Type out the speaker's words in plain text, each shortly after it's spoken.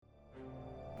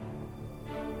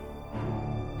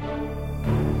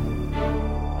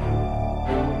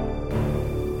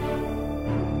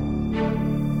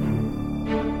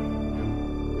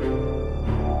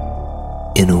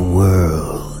In a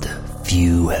world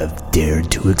few have dared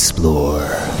to explore,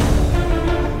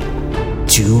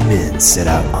 two men set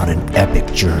out on an epic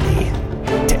journey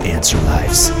to answer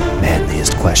life's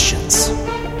manliest questions.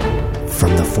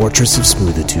 From the fortress of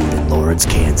smoothitude in Lawrence,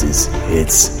 Kansas,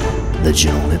 it's the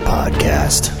Gentlemint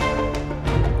Podcast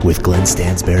with Glen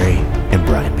Stansberry and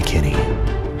Brian McKinney.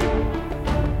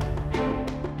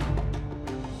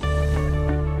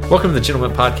 Welcome to the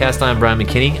Gentlemint Podcast. I'm Brian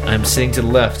McKinney. I'm sitting to the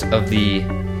left of the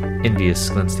envious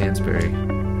Glen Stansberry.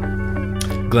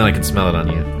 Glen, I can smell it on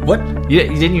you. What? You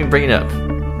didn't even bring it up.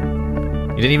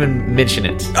 You didn't even mention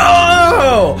it.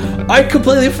 Oh! I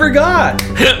completely forgot.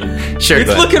 Sure, It's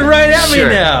Glen. looking right at me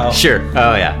now. Sure.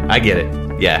 Oh, yeah. I get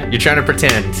it. Yeah. You're trying to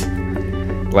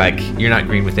pretend like you're not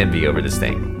green with envy over this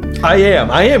thing. I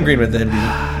am green with envy.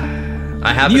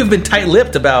 I have. You've been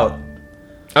tight-lipped about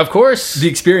Of course. the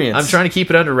experience. I'm trying to keep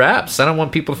it under wraps. I don't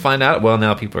want people to find out. Well,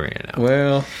 now people are going to know.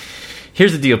 Well,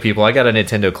 Here's the deal, people. I got a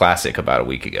Nintendo Classic about a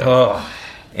week ago. oh,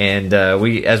 And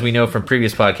as we know from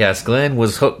previous podcasts, Glenn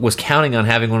was counting on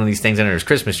having one of these things under his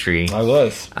Christmas tree. I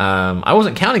was. I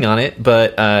wasn't counting on it,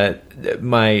 but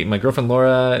my girlfriend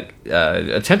Laura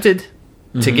attempted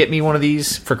to get me one of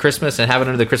these for Christmas and have it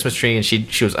under the Christmas tree, and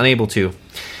she was unable to.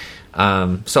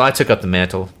 So I took up the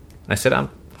mantle. I said, I'll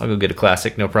go get a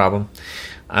Classic, no problem.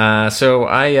 So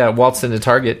I waltzed into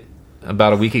Target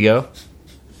about a week ago.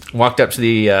 Walked up to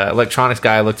the electronics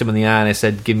guy, looked him in the eye, and I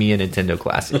said, "Give me a Nintendo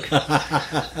Classic."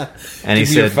 And he Give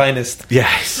me said, your finest. "Yeah."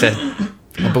 I said,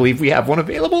 "I believe we have one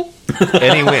available."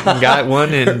 And he went and got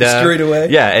one, and Straight away.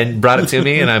 yeah, and brought it to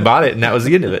me, and I bought it, and that was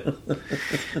the end of it.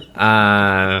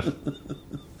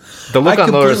 The look I on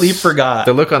completely Laura's forgot.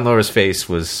 The look on Laura's face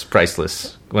was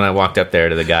priceless when I walked up there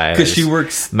to the guy. Because she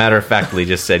works. Matter of factly,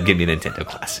 just said, "Give me a Nintendo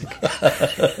Classic."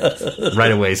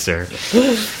 Right away, sir.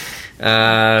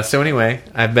 So anyway,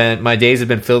 my days have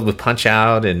been filled with Punch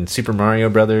Out and Super Mario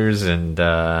Brothers and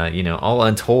all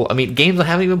untold. I mean, games I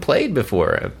haven't even played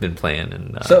before. I've been playing,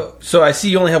 and So I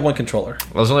see you only have one controller.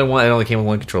 I was only one. It only came with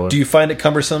one controller. Do you find it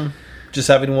cumbersome just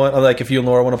having one? Like if you and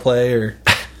Laura want to play, or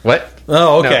what?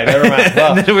 oh, okay, No. never mind.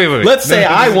 Well, Wait. let's say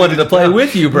I wanted to play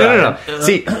with you, bro. No.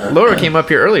 See, Laura came up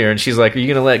here earlier, and she's like, "Are you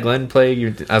going to let Glenn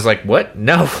play?" I was like, "What?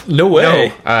 No, No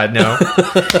way. no,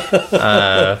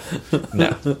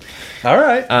 no." All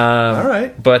right, all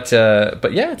right. But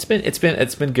yeah, it's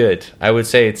been good. I would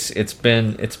say it's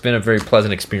been a very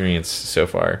pleasant experience so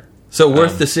far. So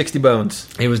worth the 60 bones.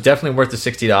 It was definitely worth the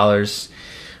 $60.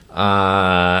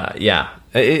 Yeah,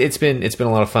 it's been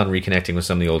a lot of fun reconnecting with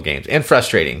some of the old games, and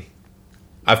frustrating.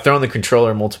 I've thrown the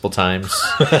controller multiple times.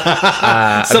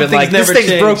 I've been like, this never thing's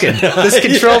changed. broken. This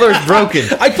controller's broken.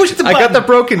 I pushed the button. I got the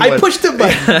broken one. I pushed the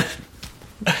button.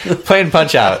 Playing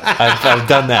Punch Out. I've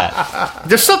done that.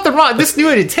 There's something wrong. This new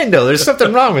Nintendo, there's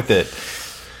something wrong with it.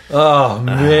 Oh,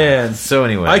 man. So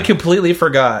anyway. I completely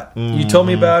forgot. You told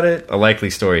me about it. A likely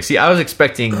story. See, I was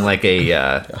expecting like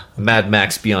a Mad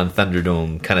Max Beyond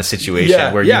Thunderdome kind of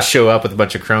situation where you show up with a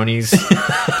bunch of cronies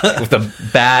with a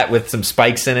bat with some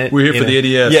spikes in it. We're here for the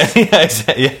NES. Yeah,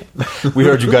 exactly. Yeah. We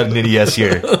heard you got an NES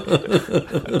here.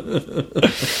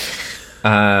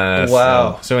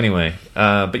 Wow. So anyway,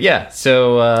 but yeah,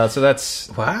 so that's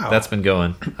Wow. That's been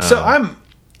going. So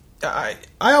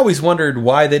I always wondered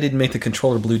why they didn't make the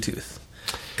controller Bluetooth.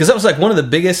 Because that was like one of the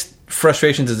biggest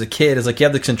frustrations as a kid is like you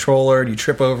have the controller and you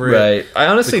trip over it. Right. I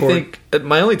honestly think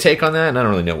my only take on that, and I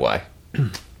don't really know why.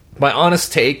 My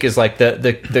honest take is like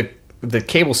the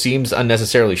cable seems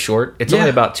unnecessarily short. It's only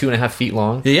about 2.5 feet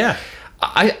long. Yeah.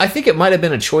 I think it might have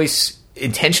been a choice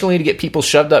intentionally to get people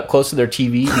shoved up close to their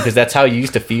TV because that's how you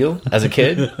used to feel as a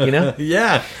kid, you know?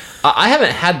 Yeah. I haven't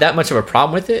had that much of a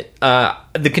problem with it.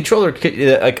 The controller,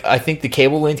 I think the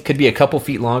cable length could be a couple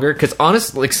feet longer because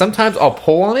honestly, like sometimes I'll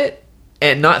pull on it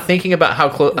and not thinking about how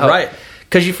close. Right.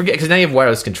 Because you forget, because now you have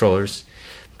wireless controllers.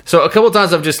 So a couple of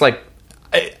times I've just like,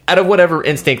 out of whatever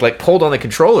instinct, like pulled on the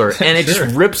controller and it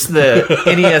just rips the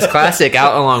NES Classic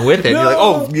out along with it. No.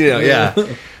 And you're like, oh,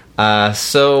 yeah.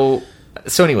 So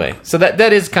anyway, so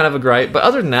that is kind of a gripe, but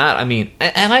other than that, I mean,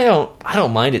 and I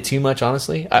don't mind it too much,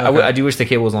 honestly. I do wish the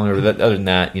cable was longer, but other than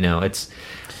that, it's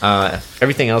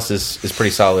everything else is pretty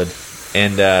solid,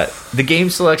 and the game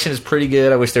selection is pretty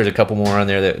good. I wish there's a couple more on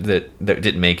there that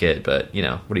didn't make it, but what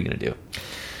are you gonna do?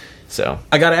 So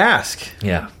I gotta ask.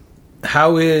 Yeah,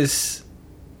 how is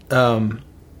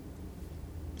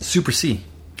Super C?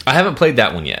 I haven't played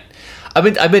that one yet.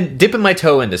 I've been dipping my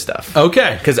toe into stuff.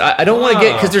 Okay, because I don't want to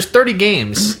get, because there's 30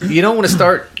 games. You don't want to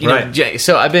start. Right.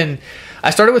 So I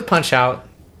started with Punch Out.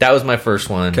 That was my first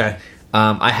one. Okay.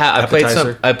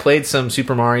 I played some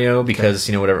Super Mario because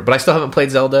whatever, but I still haven't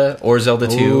played Zelda or Zelda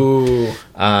 2.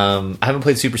 I haven't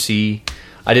played Super C.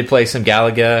 I did play some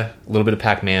Galaga, a little bit of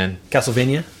Pac-Man.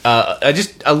 Castlevania?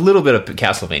 Just a little bit of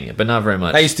Castlevania, but not very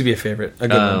much. That used to be a favorite. A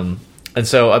good one. And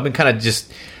so I've been kind of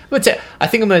just... I think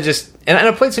I'm going to just... And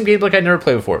I played some games like I'd never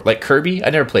played before. Like Kirby. I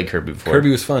never played Kirby before.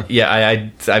 Kirby was fun. Yeah,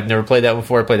 I've never played that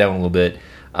before. I played that one a little bit.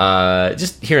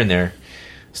 Just here and there.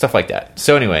 Stuff like that.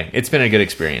 So anyway, it's been a good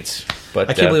experience. But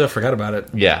I can't believe I forgot about it.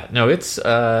 Yeah. No, it's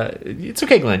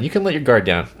okay, Glenn. You can let your guard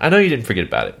down. I know you didn't forget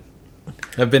about it.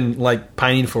 I've been like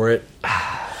pining for it.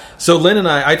 So Lynn and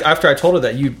I, after I told her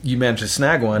that you managed to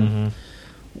snag one,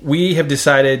 we have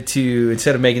decided to,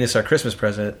 instead of making this our Christmas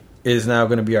present, it is now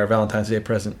going to be our Valentine's Day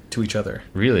present to each other.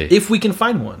 Really? If we can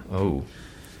find one. Oh.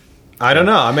 I don't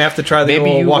know. I may have to try the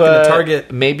old walk into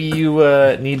Target. Maybe you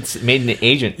made an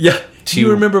agent. Yeah. Do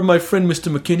you remember my friend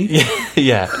Mr. McKinney?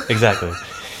 Yeah, exactly.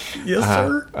 Yes,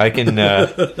 sir. I can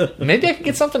maybe I can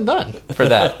get something done for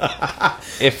that.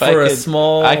 If a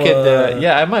small, I could.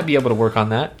 I might be able to work on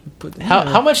that.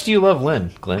 How much do you love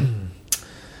Lynn, Glenn?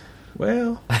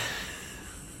 Well,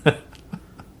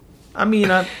 I mean,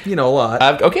 a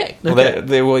lot. Okay.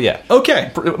 Well, yeah.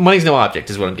 Okay. Money's no object,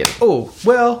 is what I'm getting. Oh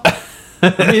well.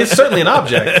 I mean, it's certainly an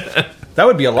object. That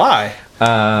would be a lie.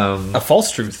 A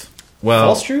false truth. Well,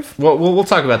 false truth. Well, we'll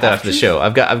talk about that after the show.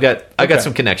 I've got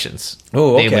some connections.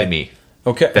 Oh, okay. Namely me.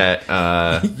 Okay.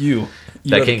 That you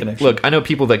that can look. I know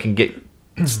people that can get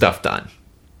stuff done.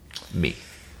 Me.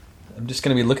 I'm just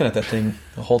going to be looking at that thing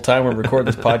the whole time we're recording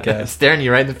this podcast, staring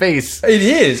you right in the face. It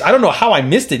is. I don't know how I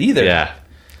missed it either. Yeah,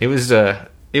 it was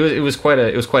quite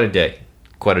a day.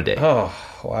 Quite a day. Oh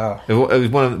wow! It was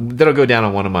that'll go down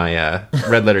on one of my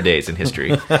red letter days in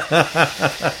history.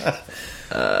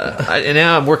 And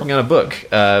now I'm working on a book,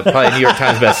 probably a New York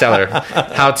Times bestseller,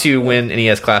 How to Win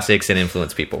NES Classics and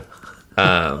Influence People.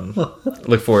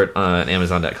 Look for it on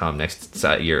Amazon.com next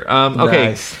year. Okay.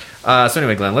 Nice. So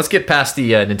anyway, Glenn, let's get past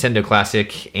the Nintendo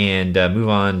Classic and move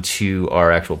on to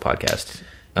our actual podcast.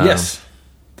 Yes.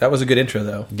 That was a good intro,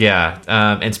 though. Yeah.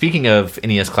 And speaking of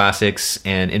NES Classics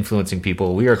and influencing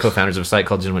people, we are co-founders of a site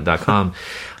called Gentlemint.com.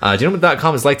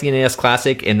 Gentlemint.com is like the NES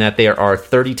Classic in that there are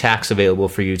 30 tacks available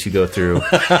for you to go through.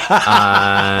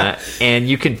 And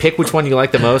you can pick which one you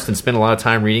like the most and spend a lot of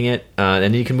time reading it. And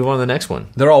then you can move on to the next one.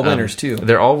 They're all winners, too.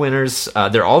 They're all winners.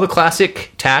 They're all the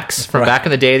classic tacks from back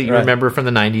in the day that you remember from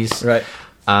the 90s. Right.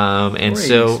 And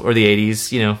so, or the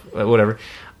 80s, whatever.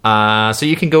 So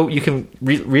you can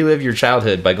relive your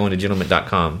childhood by going to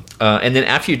Gentlemint.com. And then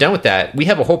after you're done with that, we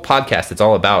have a whole podcast that's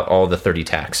all about all the 30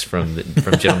 tacks from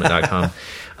Gentlemint.com.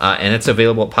 And it's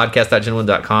available at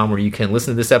podcast.gentlemint.com, where you can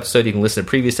listen to this episode, you can listen to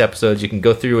previous episodes, you can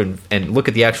go through and look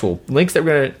at the actual links that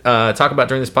we're going to talk about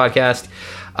during this podcast,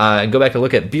 and go back and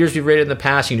look at beers we've rated in the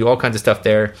past. You can do all kinds of stuff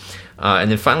there.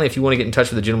 And then finally, if you want to get in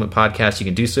touch with the Gentlemint Podcast, you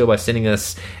can do so by sending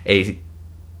us a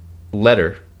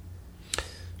letter.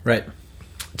 Right.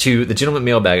 To the Gentleman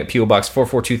Mailbag at P.O. Box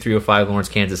 442305, Lawrence,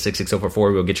 Kansas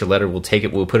 66044. We'll get your letter. We'll take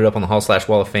it. We'll put it up on the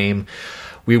Hall/Wall of Fame.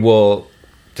 We will...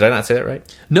 Did I not say that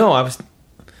right? No, I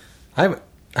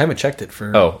haven't checked it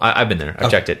for... Oh, I've been there.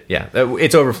 I've checked it. Yeah.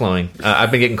 It's overflowing.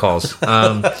 I've been getting calls.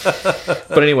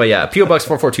 But anyway, yeah. P.O. Box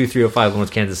 442305,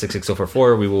 Lawrence, Kansas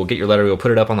 66044. We will get your letter. We will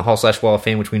put it up on the Hall/Wall of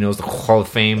Fame, which we know is the Hall of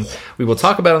Fame. We will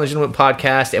talk about it on the Gentleman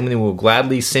Podcast, and then we will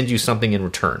gladly send you something in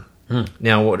return.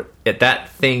 Now, what that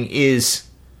thing is...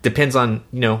 depends on,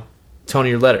 tone of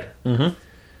your letter. Mm-hmm.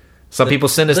 Some people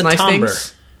send us nice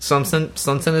things. Some send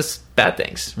us bad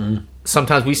things. Mm-hmm.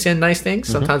 Sometimes we send nice things.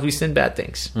 Sometimes we send bad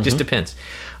things. Mm-hmm. Just depends.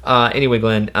 Anyway,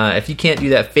 Glenn, if you can't do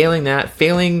that,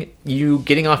 failing you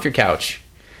getting off your couch,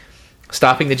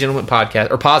 stopping the Gentleman Podcast,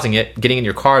 or pausing it, getting in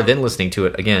your car, then listening to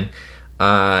it again,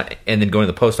 and then going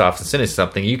to the post office and sending us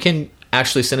something, you can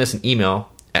actually send us an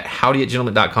email at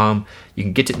howdy@gentleman.com. You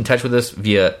can get in touch with us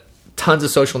via tons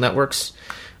of social networks.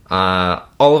 All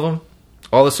of them,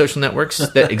 all the social networks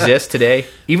that exist today,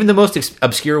 even the most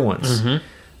obscure ones, you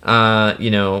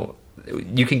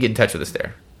can get in touch with us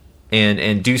there,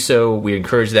 and do so. We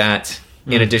encourage that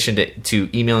in addition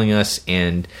to emailing us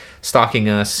and stalking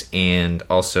us, and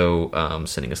also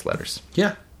sending us letters.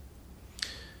 Yeah,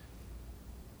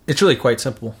 it's really quite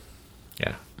simple.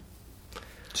 Yeah,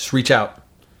 just reach out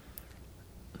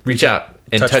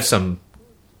and touch some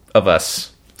of us.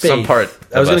 Faith. Some part.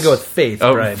 I was going to go with faith.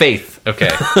 Oh, Brian. Faith.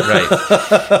 Okay,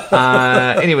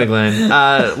 right. Anyway, Glenn,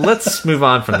 let's move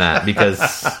on from that because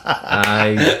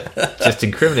I just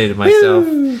incriminated myself.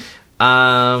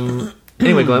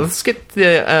 Anyway, Glenn, let's get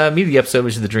the meat of the episode,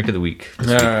 which is the drink of the week. All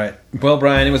right. Well,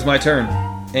 Brian, it was my turn,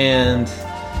 and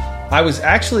I went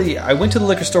to the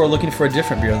liquor store looking for a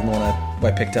different beer than the one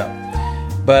I picked up.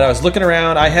 But I was looking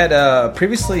around. I had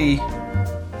previously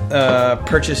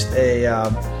purchased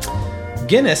a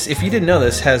Guinness, if you didn't know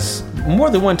this, has more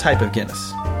than one type of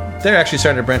Guinness. They're actually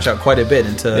starting to branch out quite a bit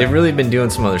into... They've really been doing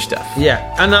some other stuff.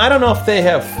 Yeah, and I don't know if they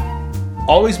have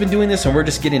always been doing this and we're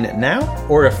just getting it now,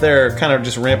 or if they're kind of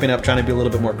just ramping up, trying to be a little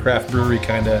bit more craft brewery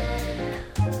kind of...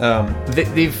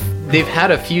 They've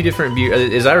had a few different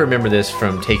beers. As I remember this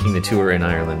from taking the tour in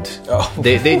Ireland, Oh.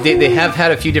 they have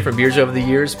had a few different beers over the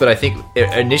years. But I think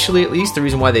initially, at least, the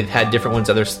reason why they've had different ones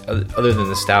other than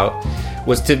the stout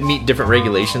was to meet different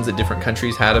regulations that different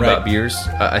countries had about Right. beers.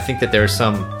 I think that there's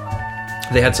some.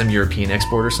 They had some European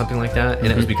export or something like that, and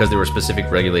it was because there were specific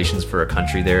regulations for a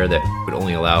country there that would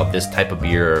only allow this type of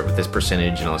beer or with this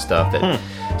percentage and all this stuff.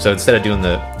 So instead of doing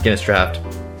the Guinness draft,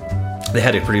 they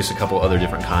had to produce a couple other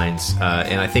different kinds,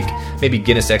 and I think maybe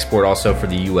Guinness export also for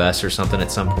the U.S. or something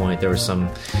at some point. There was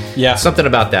something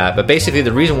about that. But basically,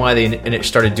 the reason why they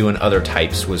started doing other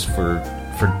types was for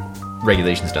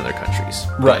regulations in other countries.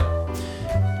 Right.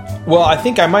 Well, I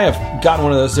think I might have gotten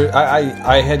one of those.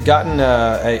 I had gotten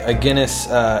a Guinness.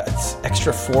 It's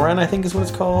extra foreign, I think is what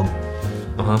it's called.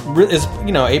 It's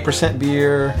 8%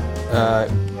 beer.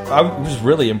 I was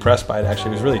really impressed by it. Actually,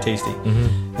 it was really tasty.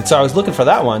 And so I was looking for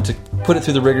that one to put it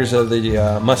through the rigors of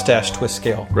the Mustache Twist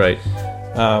Scale. Right.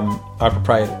 Our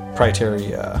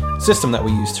proprietary system that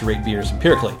we use to rate beers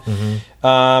empirically.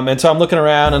 And so I'm looking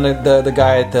around, and the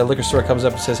guy at the liquor store comes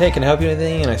up and says, "Hey, can I help you with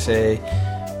anything?" And I say,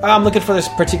 "I'm looking for this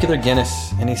particular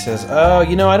Guinness." And he says, "Oh,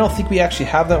 I don't think we actually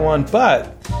have that one,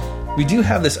 but we do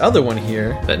have this other one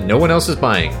here That no one else is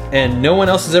buying. and no one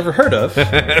else has ever heard of,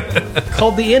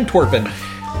 called the Antwerpen."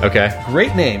 Okay.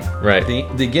 Great name. Right.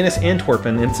 The Guinness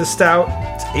Antwerpen. It's a stout.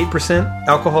 It's 8%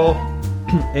 alcohol.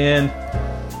 And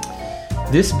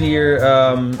this beer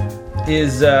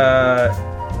is...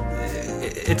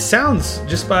 it sounds,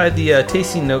 just by the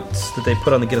tasting notes that they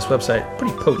put on the Guinness website,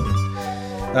 pretty potent.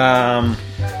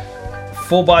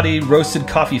 Full-body roasted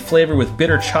coffee flavor with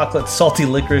bitter chocolate, salty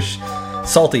licorice.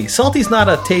 Salty's not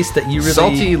a taste that you really...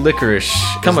 Salty licorice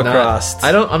come is not- across.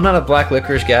 I'm not a black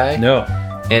licorice guy. No.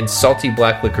 And salty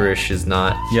black licorice is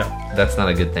not... Yeah. That's not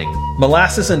a good thing.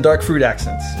 Molasses and dark fruit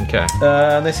accents. Okay.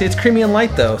 They say it's creamy and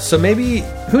light, though, so maybe...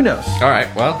 Who knows? All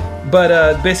right, well...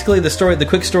 But basically, the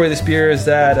quick story of this beer is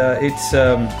that it's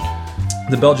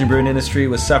the Belgian brewing industry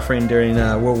was suffering during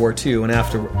World War II and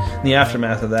in the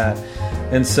aftermath of that,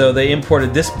 and so they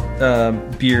imported this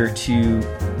beer to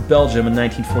Belgium in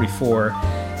 1944,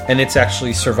 and it's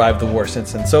actually survived the war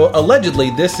since then. So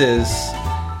allegedly, this is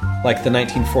like the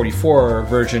 1944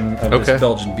 version of this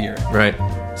Belgian beer. Right.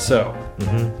 So,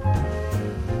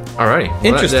 Alrighty. Well,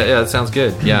 Interesting. that sounds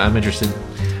good. Yeah, I'm interested.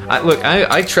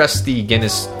 I trust the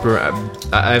Guinness brewer.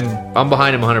 I'm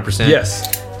behind him 100%.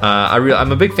 yes.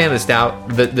 I'm a big fan of the stout,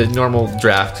 the normal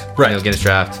draft, Right. Guinness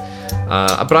draft.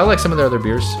 But I like some of their other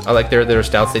beers. I like their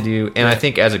stouts they do, and I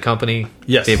think as a company,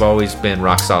 Yes. they've always been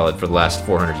rock solid for the last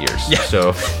 400 years. Yeah.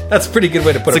 So That's a pretty good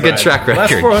way to put it. It's a good Brian. track The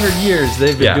last record. 400 years,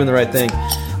 they've been Yeah. doing the right thing.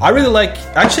 I really like...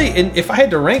 Actually, if I had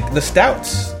to rank the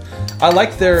stouts, I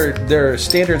like their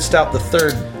standard stout the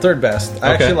third best.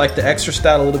 I actually like the extra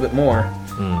stout a little bit more.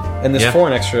 And this Yeah.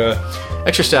 foreign extra...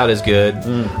 extra stout is good.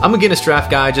 I'm a Guinness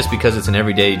draft guy just because it's an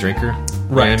everyday drinker.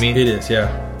 You know what I mean? It is, yeah.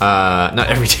 Not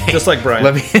every day. Just like Brian.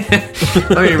 Let me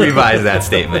revise that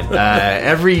statement.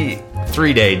 Every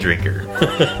 3-day drinker.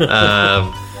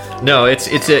 No, it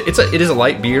is a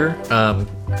light beer.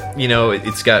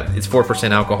 It's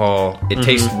 4% alcohol. It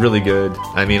tastes really good.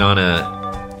 I mean,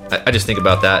 I just think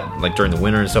about that like during the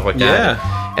winter and stuff like that.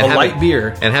 Yeah, and light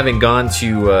beer. And having gone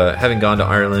to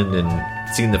Ireland and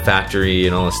seen the factory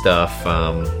and all this stuff,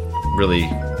 really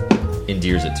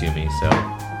endears it to me.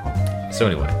 So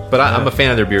anyway, but I'm a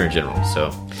fan of their beer in general.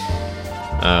 So,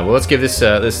 let's give this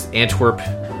Antwerpen.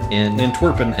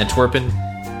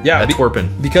 Yeah, Antwerpen.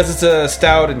 because it's a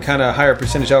stout and kind of higher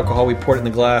percentage alcohol, we pour it in the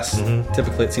glass.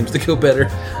 Typically, it seems to go better.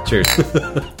 Cheers.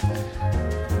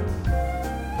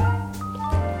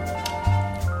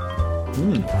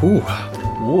 Ooh,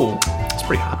 Whoa. it's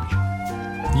pretty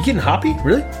hoppy. You getting hoppy?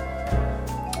 Really?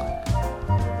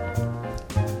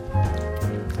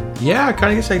 Yeah, I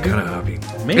kind of guess I do. Kind of hoppy.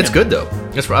 Man. It's good though.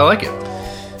 I like it.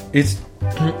 It's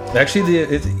actually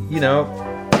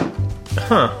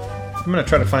I'm gonna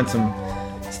try to find some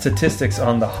statistics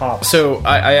on the hops. So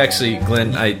I actually,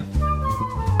 Glenn, I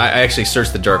actually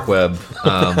searched the dark web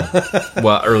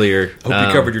earlier. Hope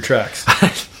you covered your tracks.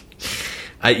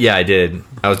 Yeah, I did.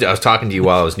 I was talking to you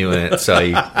while I was doing it, so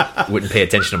you wouldn't pay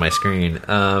attention to my screen.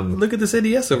 Look at this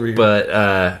NES over here. But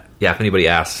if anybody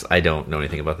asks, I don't know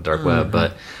anything about the dark web.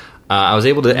 But I was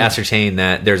able to ascertain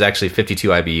that there's actually 52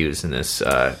 IBUs in this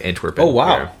Antwerpen. Oh,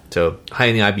 wow. beer. So high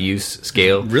in the IBUs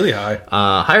scale. Really high.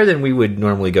 Higher than we would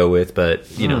normally go with, but,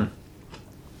 you know.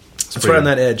 It's right on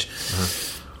that edge.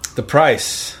 The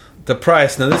price.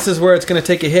 Now, this is where it's going to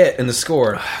take a hit in the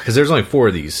score. Because there's only 4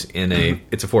 of these in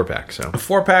it's a 4-pack, so. A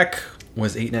 4-pack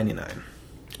was $8.99.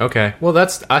 Okay. Well, I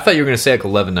thought you were going to say like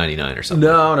 $11.99 or something.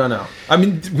 No. I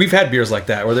mean, we've had beers like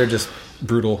that where they're just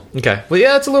brutal. Okay. Well,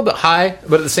 yeah, it's a little bit high,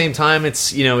 but at the same time,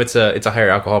 it's a higher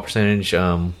alcohol percentage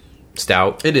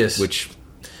stout. It is. Which,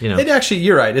 It actually,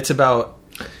 you're right. It's about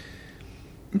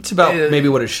maybe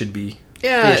what it should be.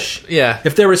 Yeah. Ish. Yeah.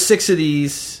 If there were 6 of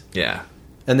these. Yeah.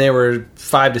 And they were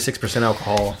 5 to 6%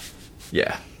 alcohol.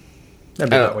 Yeah.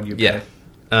 That'd be about what you'd pay.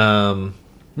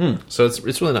 So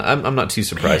it's really not. I'm not too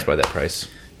surprised by that price.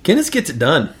 Guinness gets it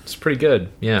done. It's pretty good.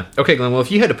 Yeah. Okay, Glenn. Well,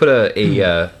 if you had to put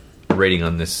a rating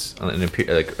on this,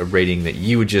 like a rating that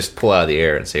you would just pull out of the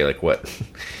air and say like what,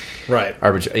 right? I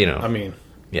mean,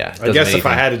 yeah. I guess if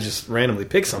I had to just randomly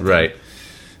pick something, right?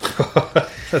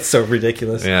 That's so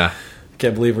ridiculous. Yeah.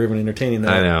 Can't believe we're even entertaining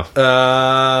that. I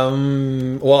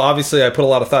know. Well, obviously, I put a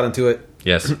lot of thought into it.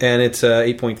 Yes. And it's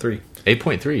 8.3.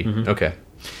 8.3. Okay.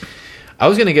 I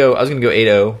was gonna go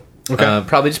 8.0. Okay.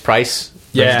 Probably just price.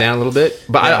 Yeah. Down a little bit,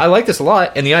 but I like this a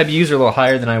lot, and the IBUs are a little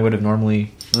higher than I would have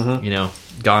normally,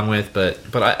 gone with. But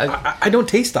I don't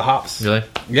taste the hops. Really?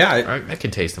 Yeah, I can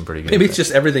taste them pretty good. Maybe it's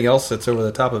just everything else that's over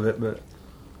the top of it, but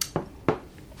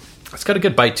it's got a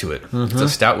good bite to it. It's a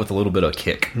stout with a little bit of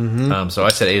kick. So I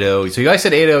said 8.0. So you guys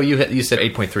said 8.0. You said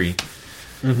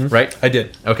 8.3. Right? I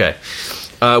did. Okay.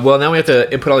 Well, now we have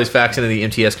to input all these facts into the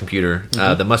MTS computer,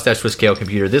 the Mustache Twist Scale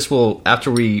computer. This will, after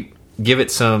we give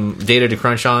it some data to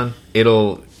crunch on,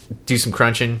 it'll do some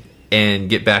crunching and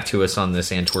get back to us on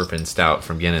this Antwerpen stout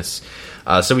from Guinness.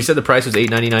 So we said the price was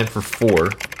 $8.99 for 4.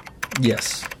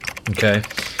 Yes. Okay.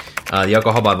 The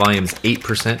alcohol by volume is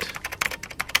 8%.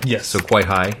 Yes. So quite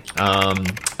high.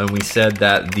 And we said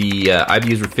that the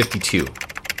IBUs were 52.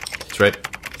 That's right.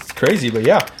 It's crazy, but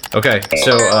yeah. Okay,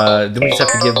 so then we just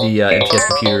have to give the MTS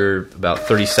computer about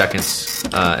 30 seconds,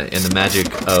 and the magic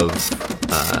of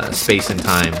space and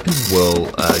time will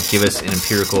give us an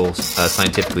empirical,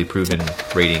 scientifically proven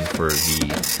rating for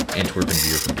the Antwerpen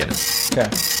beer from Guinness. Okay.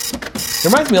 It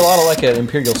reminds me a lot of like an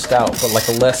Imperial Stout, but like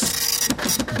a less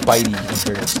bitey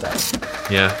Imperial Stout.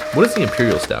 Yeah. What is the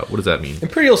Imperial Stout? What does that mean?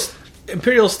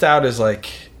 Imperial Stout is like,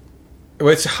 well,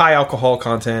 it's high alcohol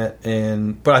content,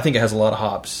 but I think it has a lot of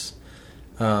hops.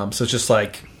 So it's just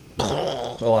like a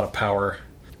lot of power.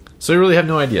 So we really have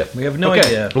no idea. We have no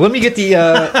idea. Well, let me get the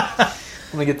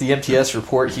MTS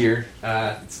report here.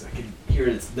 I can hear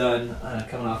it's done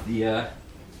coming off the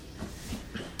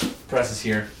presses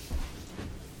here.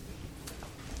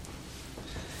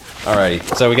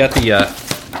 Alrighty, so we got the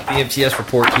MTS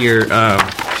report here.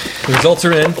 The results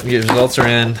are in. The results are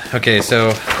in. Okay, so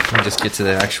let me just get to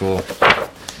the actual.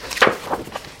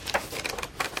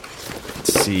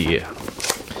 Let's see.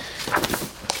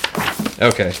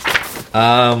 Okay.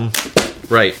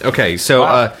 Right. Okay. So,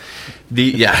 wow.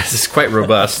 This is quite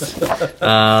robust.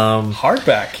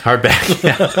 Hardback.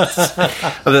 Yeah.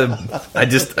 I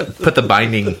just put the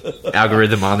binding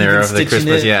algorithm on there over the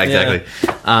Christmas. Yeah, exactly.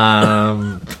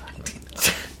 Yeah.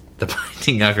 The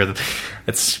binding algorithm.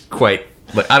 It's quite.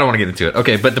 But I don't want to get into it.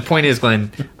 Okay, but the point is,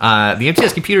 Glenn, the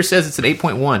MTS computer says it's an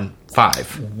 8.15.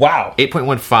 Wow.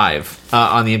 8.15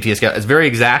 on the MTS scale. It's very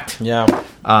exact. Yeah.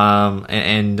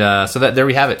 So there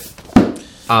we have it.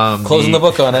 Closing the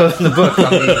book on it. Closing the book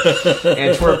on the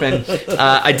Antwerpen.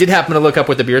 I did happen to look up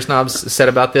what the Beer Snobs said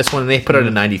about this one, and they put it at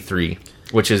a 93,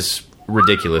 which is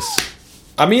ridiculous.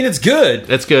 I mean, it's good.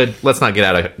 It's good. Let's not get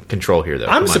out of control here, though.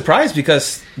 I'm surprised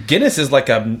because Guinness is like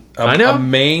a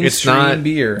mainstream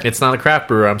beer. It's not a craft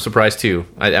brewer. I'm surprised too.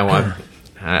 I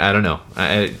don't know.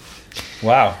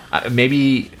 Wow.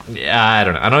 Maybe I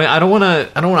don't know. I don't want to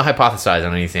hypothesize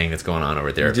on anything that's going on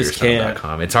over there at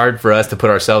beersnob.com. It's hard for us to put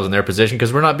ourselves in their position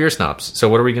because we're not beer snobs. So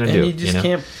what are we going to do? You just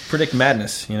can't predict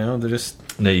madness. They're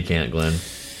just no, you can't, Glenn.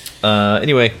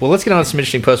 Anyway, well, let's get on some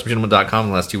interesting posts from Gentlemint.com in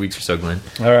the last 2 weeks or so, Glenn.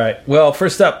 All right. Well,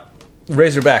 first up,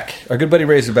 Razorback. Our good buddy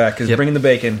Razorback is bringing the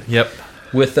bacon. Yep.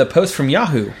 With a post from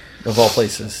Yahoo, of all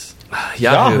places.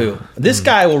 Yahoo. This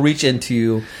guy will reach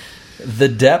into the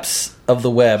depths of the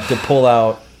web to pull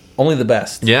out only the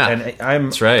best. Yeah. And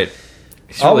that's right.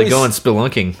 He's really going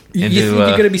spelunking. You think you're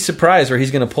going to be surprised where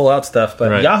he's going to pull out stuff.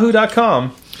 But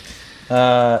Yahoo.com,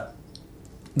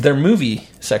 their movie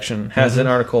section has an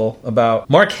article about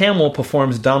Mark Hamill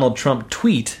performs Donald Trump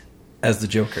tweet as the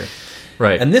Joker.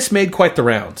 Right. And this made quite the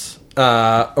rounds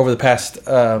over the past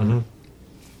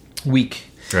week.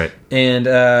 Right. And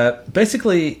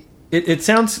basically, it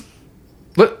sounds...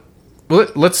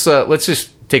 Let's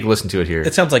just take a listen to it here.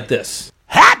 It sounds like this.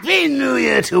 Happy New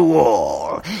Year to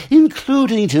all,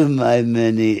 including to my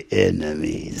many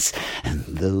enemies. And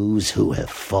those who have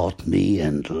fought me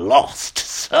and lost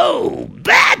so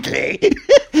badly,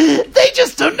 they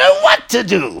just don't know what to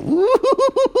do.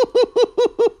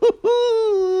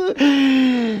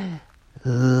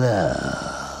 Love.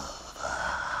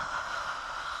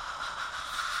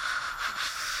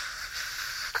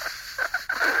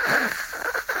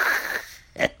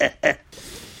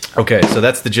 Okay, so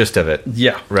that's the gist of it.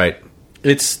 Yeah. Right.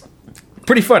 It's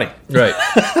pretty funny. Right.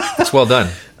 It's well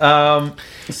done.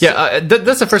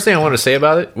 That's the first thing I wanted to say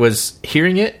about it was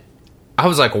hearing it. I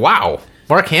was like, wow,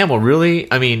 Mark Hamill really,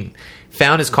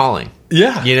 found his calling.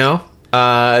 Yeah. You know?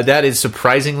 That is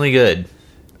surprisingly good.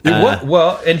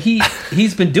 Well, and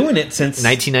he's been doing it since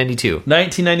 1992.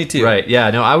 1992. Right. Yeah.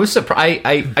 No, I was surprised.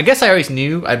 I guess I always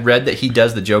knew. I'd read that he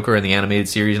does the Joker in the animated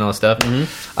series and all that stuff.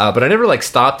 Mm-hmm. But I never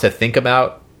stopped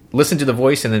to listen to the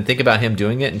voice and then think about him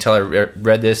doing it until I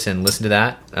read this and listened to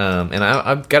that. And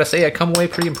I've got to say, I come away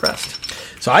pretty impressed.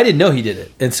 So I didn't know he did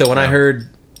it, and so when I heard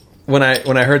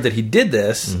that he did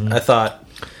this, I thought,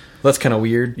 well, that's kind of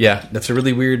weird. Yeah, that's a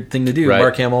really weird thing to do, right.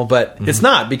 Mark Hamill. But it's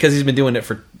not, because he's been doing it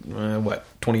for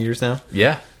 20 years now.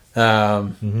 Yeah,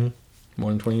 more than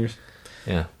 20 years.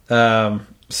 Yeah.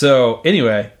 So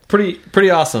anyway,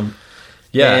 pretty awesome.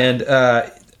 Yeah,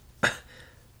 and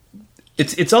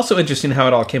it's also interesting how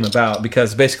it all came about,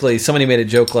 because basically somebody made a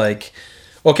joke like,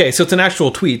 okay, so it's an actual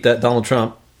tweet that Donald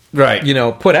Trump, right,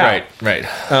 put out, right.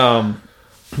 And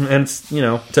it's,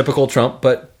 typical Trump,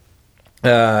 but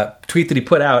tweet that he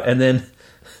put out, and then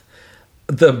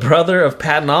the brother of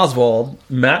Patton Oswalt,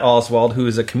 Matt Oswalt, who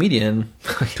is a comedian,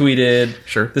 tweeted,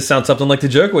 "Sure, this sounds something like the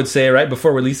Joker would say right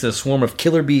before releasing a swarm of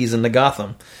killer bees into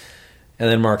Gotham." And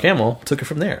then Mark Hamill took it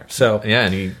from there. So yeah,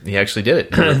 and he actually did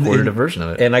it. He recorded a version of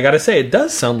it, and I got to say, it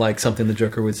does sound like something the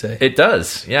Joker would say. It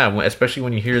does, yeah, especially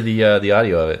when you hear the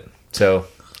audio of it. So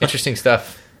interesting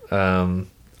stuff.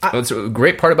 What's a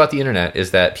great part about the internet is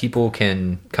that people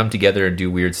can come together and do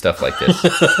weird stuff like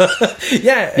this.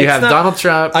 Yeah, you have Donald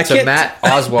Trump to Matt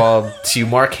Oswald to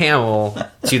Mark Hamill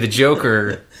to the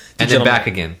Joker and then back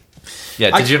again.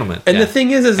 Yeah, to Gentlemint. And the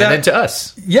thing is that... And then to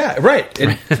us. Yeah, right.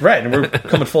 And, right, and we're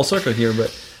coming full circle here,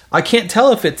 but I can't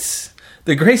tell if it's...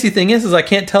 The crazy thing is I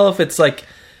can't tell if it's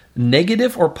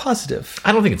negative or positive.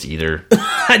 I don't think it's either.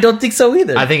 I don't think so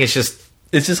either. I think it's just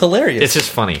hilarious. It's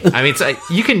just funny. It's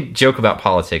you can joke about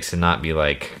politics and not be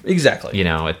like... Exactly.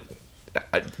 They're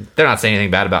not saying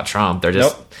anything bad about Trump. They're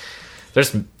just... Nope.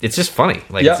 It's just funny.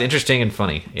 It's interesting and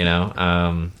funny,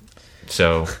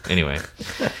 So anyway,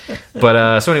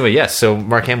 yes. So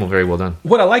Mark Hamill, very well done.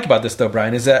 What I like about this, though,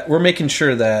 Brian, is that we're making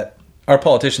sure that our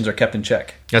politicians are kept in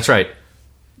check. That's right.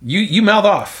 You mouth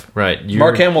off, right?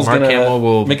 Mark Hamill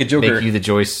will make a Joker, make you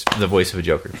the voice of a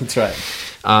Joker. That's right.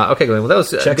 Okay, Glenn. Well, that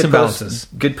was checks and balances.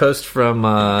 Good post from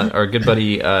our good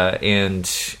buddy and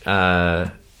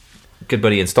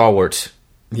Stalwart.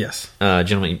 Yes,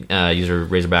 Gentleman user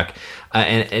Razorback.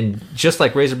 And just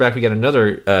like Razorback, we got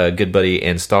another good buddy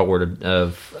and stalwart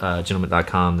of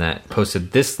Gentlemint.com that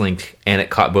posted this link, and it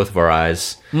caught both of our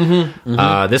eyes.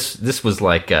 This was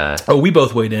like... we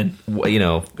both weighed in.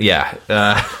 Yeah.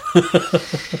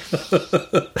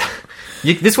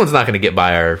 This one's not going to get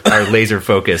by our laser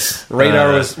focus.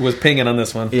 Radar was pinging on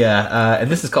this one. Yeah, and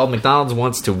this is called McDonald's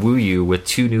Wants to Woo You with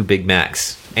 2 New Big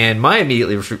Macs. And my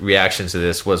immediate reaction to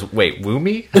this was, wait, woo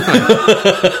me? You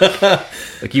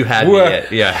had me at...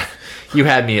 Yeah. You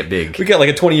had me at big. We got like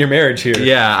a 20-year marriage here.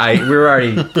 Yeah, we're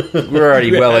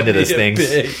already well into this thing.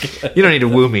 You don't need to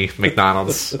woo me,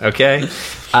 McDonald's, okay?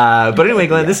 But anyway,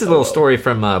 Glenn, this is a little story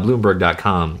from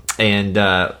Bloomberg.com. And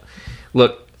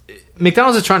look,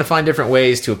 McDonald's is trying to find different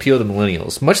ways to appeal to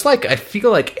millennials. Much like I feel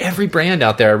like every brand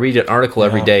out there, I read an article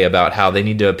every day about how they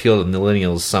need to appeal to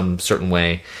millennials some certain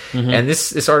way. And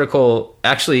this article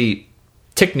actually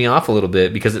ticked me off a little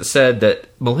bit because it said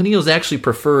that millennials actually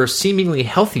prefer seemingly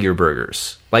healthier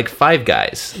burgers, like Five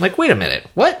Guys. I'm like, wait a minute,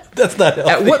 what? That's not healthy.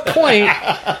 At what point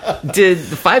did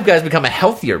the Five Guys become a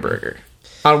healthier burger?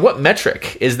 On what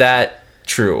metric is that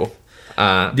true?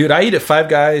 Dude, I eat at Five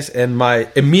Guys, and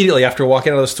immediately after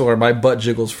walking out of the store, my butt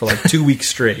jiggles for like 2 weeks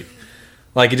straight.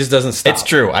 Like, it just doesn't stop. It's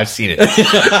true. I've seen it.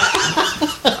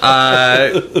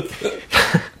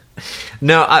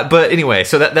 But anyway,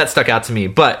 so that stuck out to me.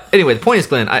 But anyway, the point is,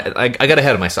 Glenn, I got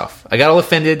ahead of myself. I got all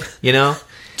offended, That's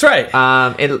right.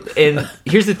 And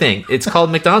here's the thing. It's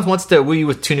called McDonald's Wants to Woo You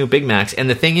with 2 New Big Macs. And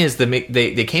the thing is,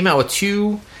 they came out with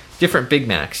 2 different Big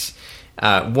Macs.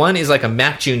 One is like a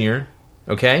Mac Jr.,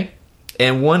 okay?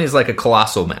 And one is like a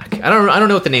Colossal Mac. I don't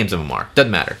know what the names of them are.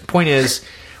 Doesn't matter. Point is,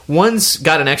 one's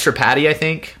got an extra patty, I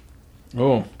think.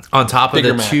 Oh. On top of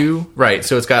the Mac. 2. Right,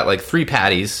 so it's got like 3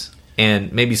 patties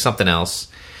and maybe something else.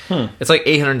 It's like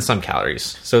 800 and some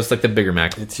calories. So it's like the bigger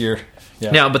Mac. It's your...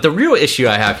 Yeah. Now, but the real issue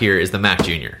I have here is the Mac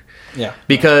Jr. Yeah.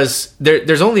 Because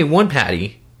there's only one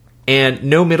patty and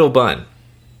no middle bun.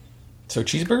 So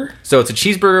cheeseburger? So it's a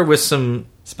cheeseburger with some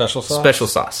Special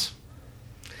sauce.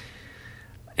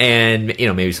 And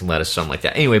maybe some lettuce, something like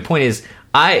that. Anyway, point is,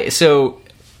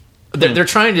 they're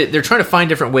trying to find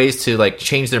different ways to like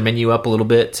change their menu up a little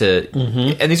bit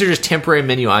and these are just temporary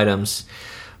menu items.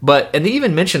 And they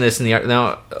even mentioned this in the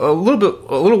now a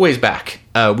little ways back.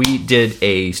 We did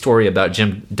a story about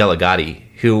Jim Delegati,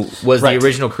 who was the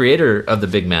original creator of the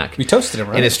Big Mac. We toasted him,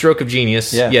 right? In a stroke of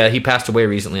genius. Yeah, he passed away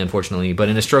recently, unfortunately. But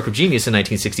in a stroke of genius in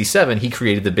 1967, he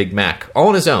created the Big Mac all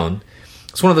on his own.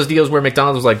 It's one of those deals where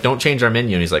McDonald's was like, "Don't change our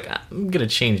menu," and he's like, "I'm going to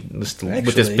change this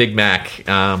with this Big Mac."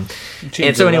 And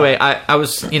so anyway, I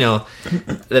was,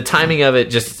 the timing of it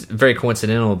just very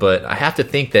coincidental. But I have to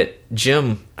think that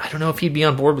Jim, I don't know if he'd be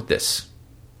on board with this,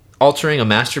 altering a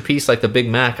masterpiece like the Big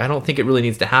Mac. I don't think it really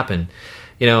needs to happen.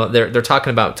 They're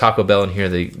talking about Taco Bell in here.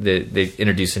 They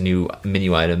introduce a new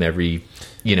menu item every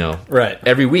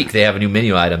week. They have a new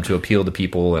menu item to appeal to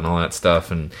people and all that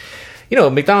stuff. And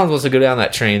McDonald's wants to go down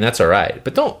that train. That's all right,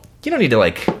 but you don't need to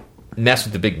like mess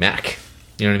with the Big Mac.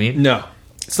 You know what I mean? No,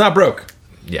 it's not broke.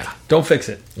 Yeah, don't fix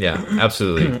it. Yeah,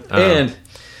 absolutely. And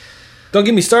don't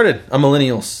get me started on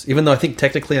millennials. Even though I think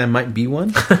technically I might be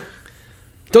one.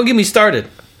 Don't get me started.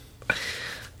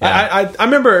 Yeah. I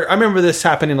remember this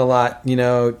happening a lot.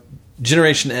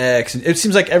 Generation X. It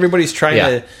seems like everybody's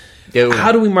trying to.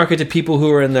 How do we market to people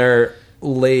who are in their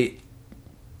late,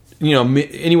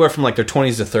 anywhere from like their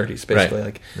 20s to 30s, basically,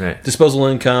 like disposable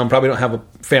income, probably don't have a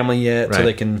family yet, so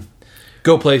they can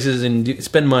go places and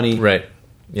spend money. Right.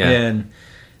 Yeah. And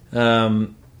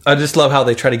I just love how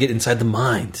they try to get inside the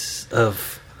minds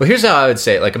of. Well, here's how I would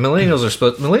say it. Like millennials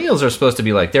are supposed to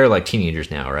be like they're like teenagers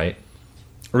now, right?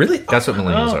 Really? That's what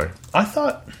millennials are. I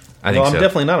thought. I think I'm so.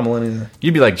 definitely not a millennial.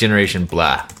 You'd be like generation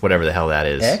blah, whatever the hell that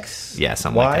is. X? Yeah,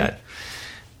 something Y? like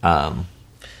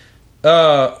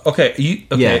that. Okay.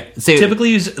 Yeah.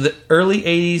 Typically use the early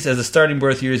 80s as the starting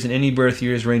birth years and any birth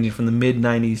years ranging from the mid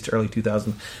 90s to early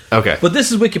 2000s. Okay. But this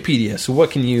is Wikipedia, so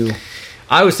what can you...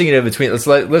 I was thinking of between...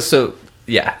 So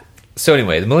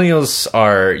anyway, the millennials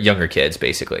are younger kids,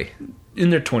 basically. In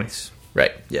their 20s.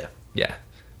 Right. Yeah. Yeah.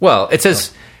 Well, it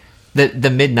says... The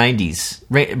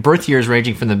mid-90s. Birth years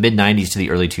ranging from the mid-90s to the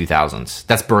early 2000s.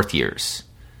 That's birth years.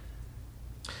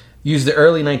 Use the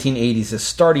early 1980s as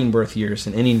starting birth years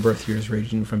and ending birth years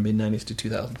ranging from mid-90s to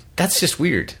 2000. That's just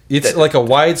weird. It's like a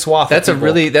wide swath that's of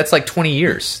people. That's like 20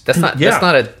 years. That's not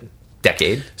a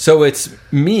decade. So it's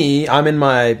me, I'm in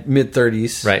my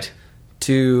mid-30s. Right.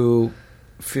 To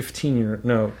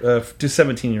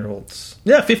 17-year-olds.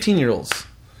 Yeah, 15-year-olds.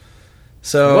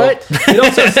 So what? It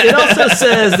also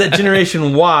says that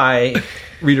Generation Y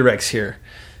redirects here.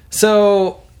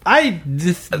 So I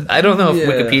don't know if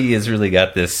Wikipedia's really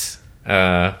got this.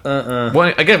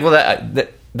 Well, again,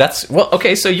 that's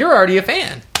okay. So you're already a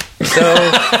fan. So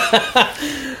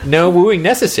no wooing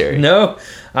necessary. No,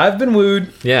 I've been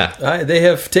wooed. Yeah, they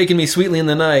have taken me sweetly in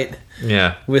the night.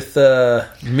 Yeah, with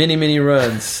many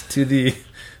runs to the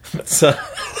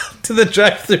to the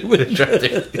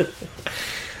drive-thru.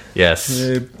 Yes.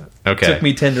 Okay. Took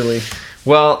me tenderly.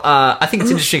 Well, I think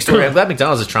it's an interesting story. I'm glad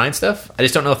McDonald's is trying stuff. I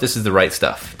just don't know if this is the right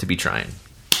stuff to be trying.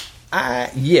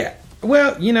 Yeah.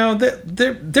 Well,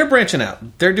 they're branching out.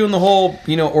 They're doing the whole,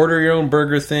 order your own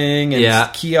burger thing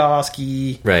and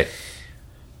kiosk-y. Right.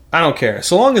 I don't care.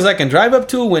 So long as I can drive up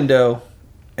to a window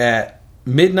at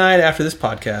midnight after this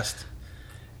podcast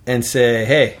and say,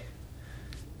 hey,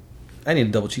 I need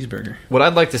a double cheeseburger. What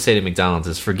I'd like to say to McDonald's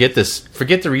is forget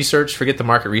the research, forget the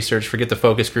market research, forget the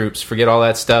focus groups, forget all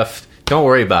that stuff. Don't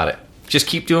worry about it. Just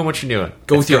keep doing what you're doing.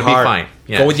 Go with your heart. Fine.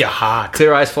 Yeah. Go with your heart.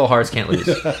 Clear eyes, full hearts, can't lose.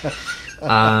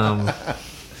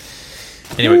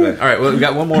 Anyway, all right. Well, we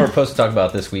got one more post to talk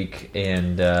about this week,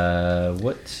 and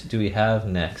what do we have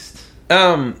next?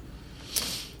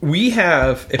 We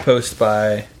have a post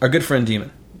by our good friend Demon.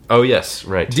 Oh yes,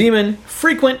 right. Demon,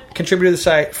 frequent contributor to the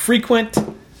site,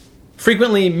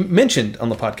 frequently mentioned on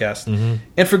the podcast,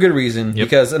 and for good reason. Yep.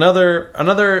 Because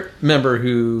another member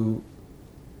who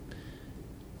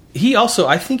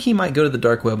I think he might go to the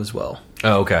dark web as well.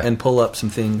 Oh, okay. And pull up some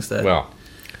things that. Well,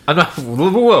 I'm not.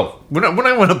 Whoa, when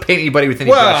I want to paint anybody with any.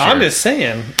 Well, pressure. I'm just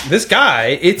saying, this guy.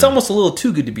 It's almost a little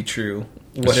too good to be true.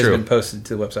 What has been posted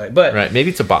to the website, but right, maybe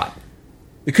it's a bot.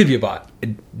 It could be a bot.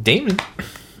 Damon.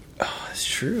 Oh, that's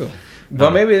true.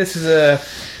 Well, maybe this is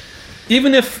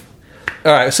even if.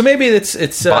 All right, so maybe it's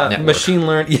machine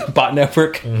learned bot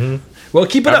network. Mm-hmm. Well,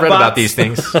 keep it up. I've read bots. about these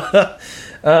things.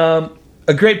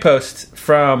 A great post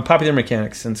from Popular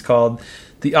Mechanics, and it's called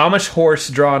the Amish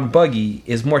horse-drawn buggy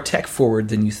is more tech-forward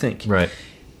than you think. Right.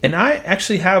 And I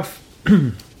actually have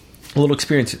a little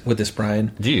experience with this,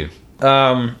 Brian. Do you?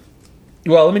 Well,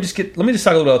 let me just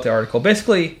talk a little about the article.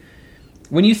 Basically,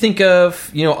 when you think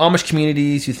of Amish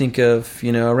communities, you think of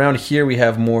around here we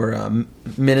have more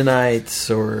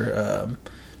Mennonites or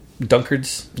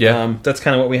Dunkards. Yeah, that's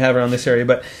kind of what we have around this area.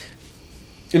 But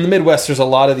in the Midwest, there's a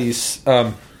lot of these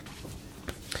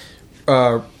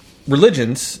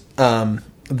religions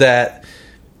that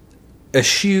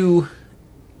eschew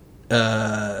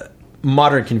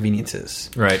modern conveniences,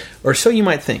 right? Or so you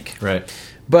might think, right?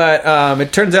 But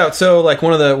it turns out, so like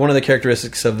one of the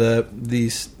characteristics of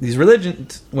these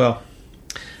religions. Well,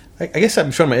 I guess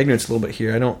I'm showing my ignorance a little bit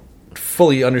here. I don't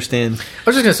fully understand. I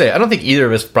was just gonna say I don't think either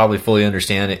of us probably fully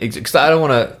understand it because I don't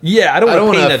want to. Yeah, I don't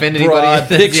want to paint a broad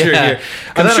picture here.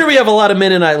 I'm sure we have a lot of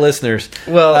Mennonite listeners.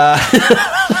 Well,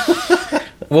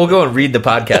 we'll go and read the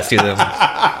podcast to them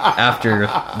after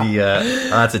the.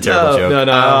 That's a terrible joke.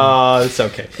 No, it's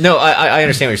okay. No, I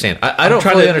understand what you're saying. I don't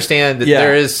fully understand that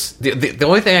there is the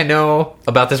only thing I know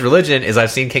about this religion is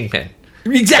I've seen Kingpin.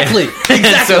 Exactly.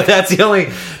 So that's the only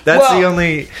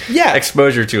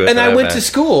exposure to it. And I went to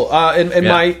school in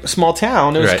my small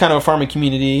town. It was kind of a farming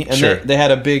community, and they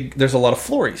had there's a lot of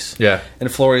Flories. Yeah, and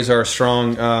Flories are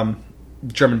strong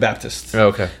German Baptists. Oh,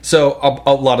 okay. So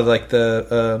a lot of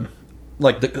a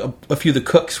few of the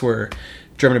cooks were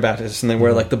German Baptists, and they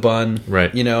wear like the bun,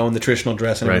 right? And the traditional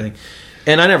dress and everything.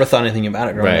 And I never thought anything about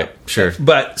it growing up. Sure.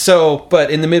 But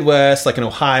in the Midwest, like in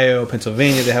Ohio,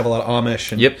 Pennsylvania, they have a lot of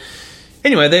Amish. And yep.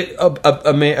 Anyway,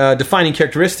 a defining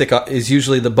characteristic is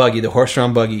usually the buggy, the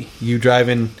horse-drawn buggy. You drive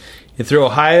in through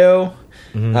Ohio.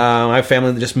 Mm-hmm. I have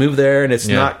family that just moved there, and it's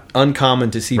not uncommon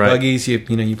to see buggies.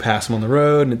 You pass them on the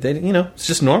road, and they, it's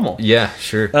just normal. Yeah,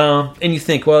 sure. And you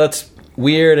think, well, that's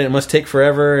weird, and it must take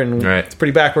forever, and it's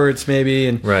pretty backwards, maybe.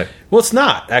 And well, it's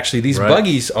not actually. These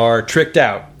buggies are tricked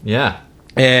out. Yeah,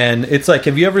 and it's like,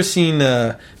 have you ever seen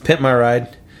Pimp My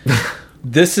Ride?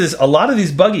 This is a lot of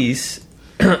these buggies.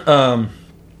 I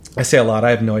say a lot.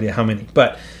 I have no idea how many,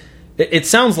 but it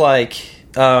sounds like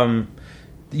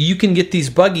you can get these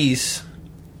buggies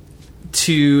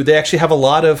they actually have a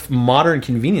lot of modern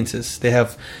conveniences. They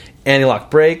have anti-lock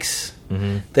brakes.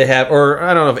 Mm-hmm. They have, or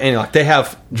I don't know if anti-lock. They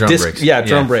have drum brakes. Yeah,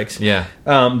 drum brakes. Yeah.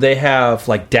 They have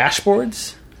like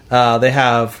dashboards. They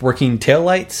have working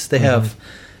taillights. They have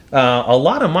a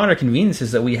lot of modern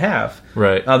conveniences that we have.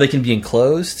 Right. They can be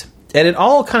enclosed, and it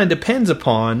all kind of depends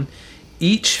upon.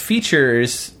 Each feature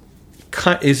is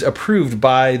approved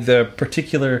by the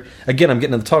particular. Again, I'm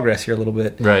getting into the tall grass here a little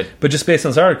bit, right? But just based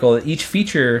on this article, each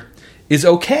feature is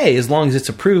okay as long as it's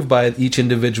approved by each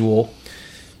individual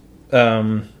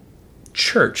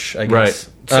church. I guess. Right.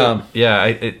 So,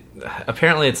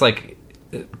 apparently, it's like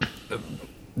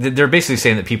they're basically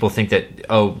saying that people think that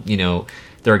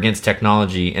they're against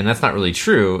technology, and that's not really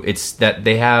true. It's that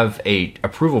they have a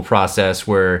approval process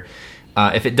where.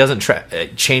 If it doesn't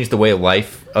change the way of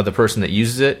life of the person that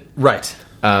uses it, right?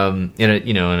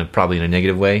 Probably in a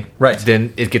negative way, right?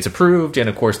 Then it gets approved, and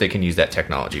of course they can use that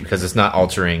technology because it's not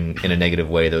altering in a negative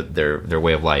way their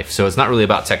way of life. So it's not really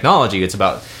about technology; it's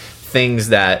about things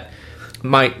that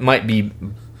might be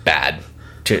bad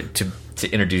to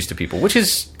introduce to people. Which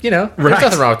is there's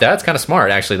nothing wrong with that. It's kind of smart,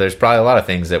 actually. There's probably a lot of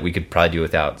things that we could probably do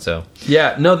without. So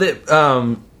it's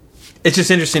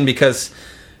just interesting because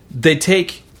they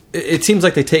take. It seems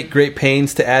like they take great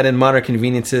pains to add in modern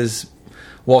conveniences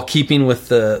while keeping with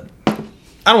the, I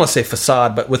don't want to say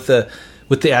facade, but with the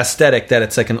aesthetic that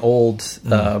it's like an old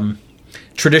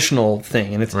traditional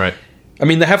thing. And it's right. I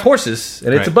mean, they have horses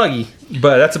and it's a buggy,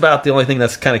 but that's about the only thing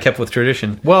that's kind of kept with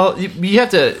tradition. Well, you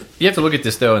have to look at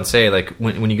this though and say, like,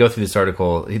 when you go through this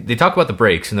article, they talk about the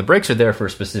brakes, and the brakes are there for a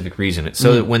specific reason. It's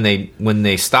so that when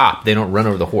they stop, they don't run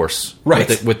over the horse,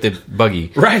 with the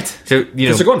buggy, right? So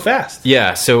because they're going fast.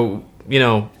 Yeah, so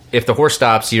if the horse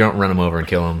stops, you don't run them over and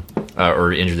kill them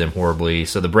or injure them horribly.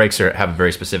 So the brakes have a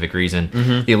very specific reason.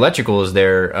 Mm-hmm. The electrical is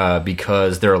there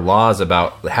because there are laws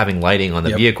about having lighting on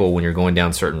the vehicle when you're going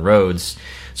down certain roads.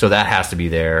 So that has to be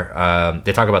there.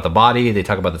 They talk about the body. They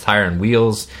talk about the tire and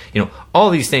wheels.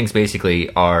 All these things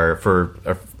basically are for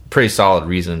pretty solid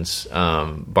reasons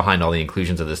behind all the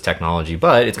inclusions of this technology.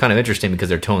 But it's kind of interesting because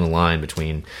they're toeing the line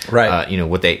between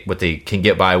what they can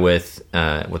get by with,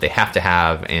 what they have to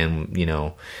have, and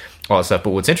all that stuff. But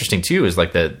what's interesting too is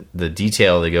like the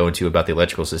detail they go into about the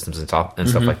electrical systems and stuff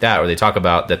like that, where they talk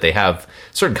about that they have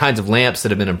certain kinds of lamps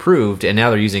that have been improved, and now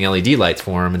they're using LED lights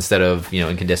for them instead of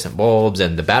incandescent bulbs,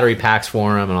 and the battery packs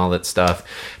for them and all that stuff.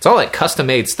 It's all like custom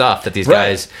made stuff that these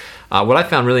guys. What I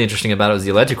found really interesting about it was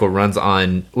the electrical runs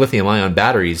on lithium ion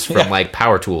batteries from like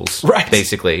power tools,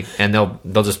 basically, and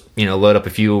they'll just load up a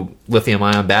few lithium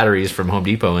ion batteries from Home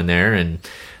Depot in there, and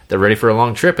they're ready for a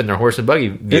long trip in their horse and buggy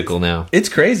vehicle now. It's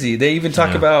crazy. They even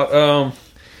talk about,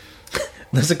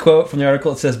 there's a quote from the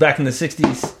article. It says, back in the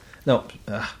 60s,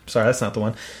 sorry, that's not the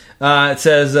one. It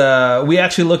says, we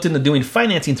actually looked into doing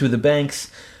financing through the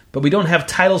banks, but we don't have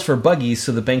titles for buggies,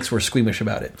 so the banks were squeamish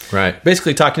about it. Right.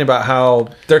 Basically talking about how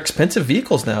they're expensive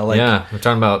vehicles now. Like, we're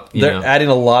talking about, they're adding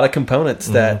a lot of components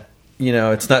that,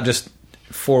 it's not just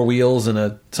four wheels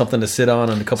and something to sit on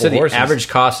and a couple of horses. The average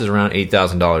cost is around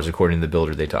 $8,000 according to the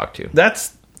builder they talked to.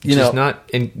 That's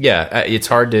it's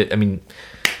hard to. I mean,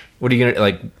 what are you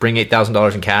gonna bring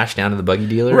 $8,000 in cash down to the buggy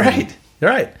dealer? Right.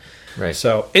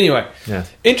 So anyway,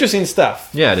 interesting stuff.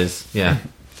 Yeah, it is. Yeah.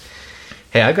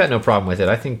 Hey, I've got no problem with it.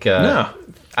 I think. I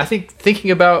think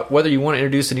thinking about whether you want to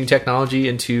introduce a new technology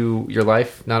into your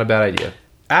life, not a bad idea.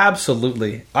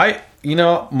 Absolutely.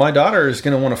 My daughter is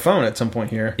going to want a phone at some point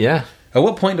here. Yeah. At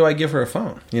what point do I give her a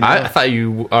phone? I thought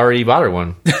you already bought her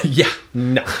one. Yeah.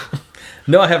 No,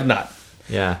 I have not.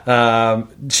 Yeah.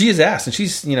 She has asked, and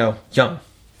she's, young.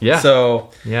 Yeah.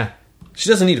 So yeah, she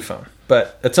doesn't need a phone.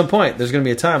 But at some point, there's going to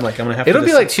be a time I'm going to have It'll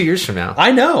be like 2 years from now.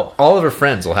 I know. All of her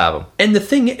friends will have them. And the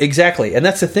thing, exactly. And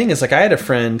that's the thing is, I had a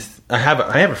friend. I have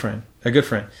a friend, a good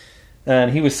friend.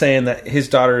 And he was saying that his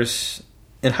daughter's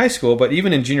in high school, but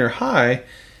even in junior high,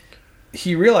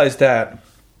 he realized that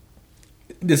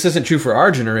this isn't true for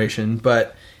our generation,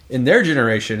 but in their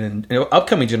generation and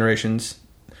upcoming generations,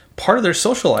 part of their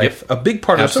social life, a big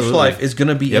part of their social life is going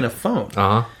to be in a phone.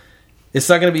 Uh-huh. It's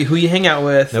not going to be who you hang out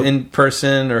with in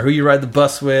person, or who you ride the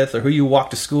bus with, or who you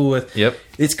walk to school with. Yep.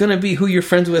 It's going to be who you're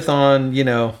friends with on,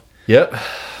 Yep. whatever.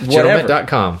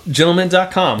 Gentlemint.com.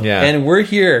 Gentlemint.com. Yeah. And we're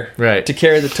here to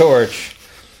carry the torch.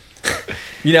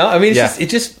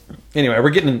 It's just anyway,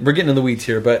 we're getting in the weeds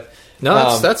here, but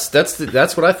no, that's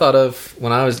what I thought of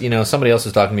when I was, somebody else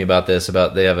was talking to me about this,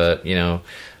 about they have a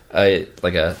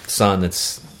son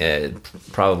that's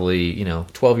probably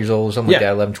 12 years old or something like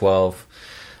that, 11, 12,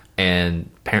 and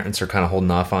parents are kind of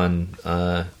holding off on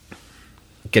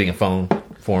getting a phone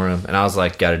for him, and I was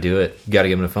like, got to do it, got to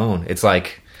give him a phone. It's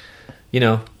like,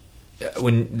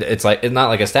 when it's not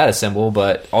like a status symbol,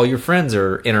 but all your friends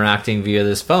are interacting via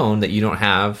this phone that you don't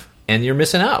have, and you're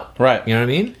missing out. Right. You know what I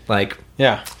mean?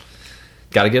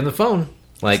 Got to get him the phone.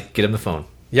 Get him the phone.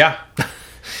 Yeah.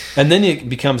 And then it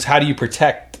becomes, how do you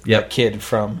protect that kid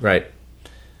from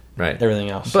everything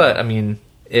else? But I mean,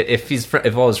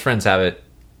 if all his friends have it,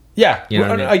 yeah, you know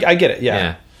what I mean? I get it.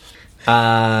 Yeah.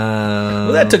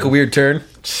 Well, that took a weird turn.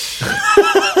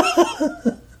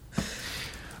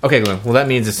 Okay, Glenn. Well, that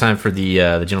means it's time for the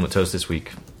Gentleman Toast this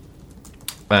week.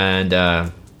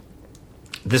 And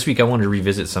this week I wanted to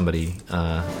revisit somebody,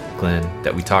 Glenn,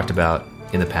 that we talked about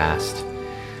in the past.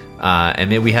 And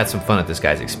maybe we had some fun at this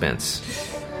guy's expense.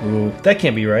 Ooh, that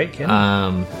can't be right, can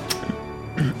it?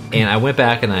 And I went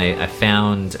back and I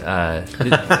found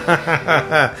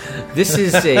this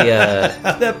is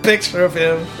that picture of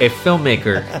him, a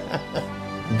filmmaker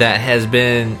that he's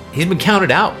been counted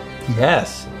out.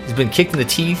 Yes, he's been kicked in the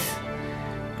teeth,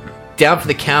 down for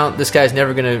the count. This guy's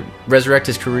never going to resurrect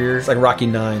his career. It's like Rocky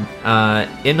 9.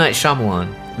 M. Night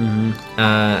Shyamalan,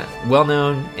 well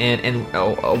known, and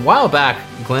a while back,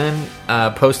 Glenn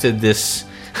posted this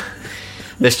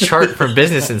chart from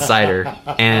Business Insider,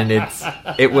 and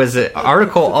it was an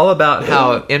article all about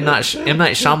how M. Night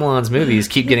Shyamalan's movies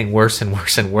keep getting worse and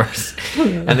worse and worse,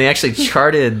 and they actually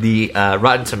charted the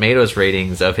Rotten Tomatoes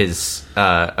ratings of his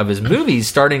movies,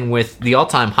 starting with the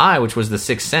all-time high, which was The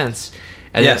Sixth Sense,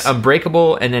 and then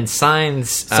Unbreakable, and then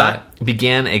Signs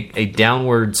began a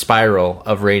downward spiral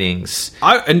of ratings.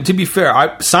 And to be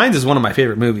fair, Signs is one of my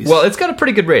favorite movies. Well, it's got a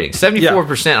pretty good rating.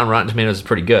 74% on Rotten Tomatoes is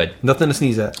pretty good. Nothing to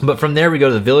sneeze at. But from there, we go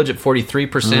to The Village at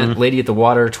 43%, Lady in the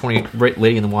Water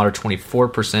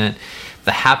 24%,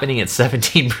 The Happening at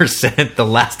 17%, The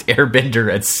Last Airbender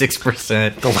at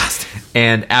 6%,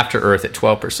 and After Earth at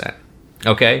 12%.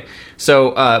 Okay,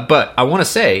 so but I want to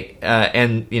say,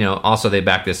 and also they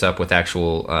back this up with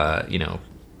actual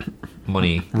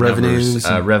money revenues,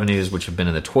 revenues which have been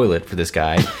in the toilet for this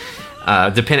guy.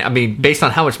 Based on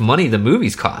how much money the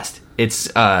movies cost, it's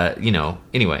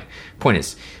anyway. Point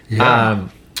is,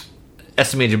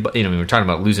 estimated. We're talking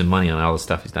about losing money on all the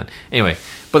stuff he's done. Anyway,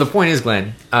 but the point is,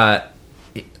 Glenn, not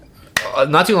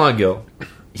too long ago,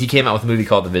 he came out with a movie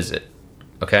called The Visit.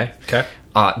 Okay? Okay.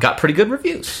 Got pretty good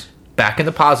reviews. Back in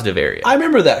the positive area. I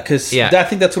remember that because I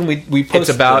think that's when we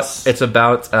posted It's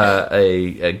about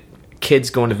a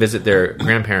kids going to visit their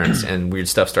grandparents and weird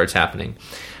stuff starts happening.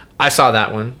 I saw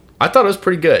that one. I thought it was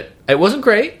pretty good. It wasn't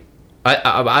great.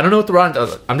 I don't know what the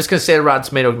Rotten... I'm just going to say the Rotten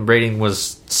Tomato rating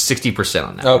was 60%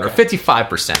 on that one, or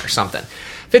 55% or something.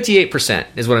 58%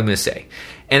 is what I'm going to say.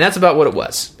 And that's about what it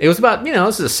was. It was about,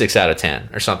 this is a 6 out of 10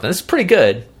 or something. It's pretty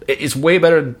good. It's way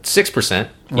better than 6%,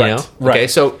 you know? Right. Okay,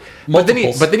 so... But then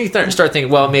you start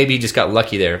thinking, well, maybe he just got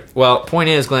lucky there. Well, point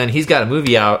is, Glenn, he's got a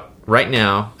movie out right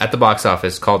now at the box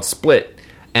office called Split,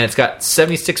 and it's got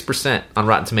 76% on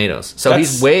Rotten Tomatoes. So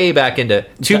he's way back into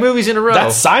two movies in a row.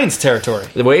 That's science territory.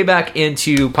 Way back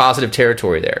into positive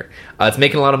territory there. It's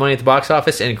making a lot of money at the box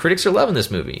office, and critics are loving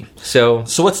this movie. So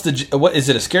what is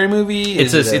it? A scary movie?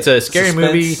 It's a scary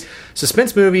movie,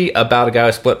 suspense movie about a guy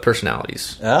with split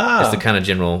personalities. That's the kind of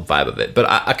general vibe of it. But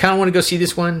I kind of want to go see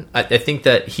this one. I think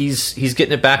that he's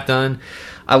getting it back done.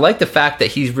 I like the fact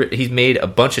that he's made a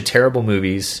bunch of terrible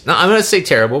movies. Now I'm going to say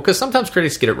terrible because sometimes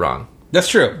critics get it wrong. That's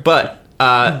true. But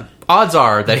odds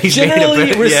are that he's generally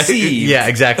made a received. Yeah,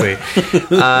 exactly.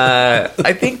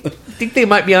 I think they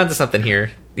might be onto something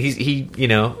here.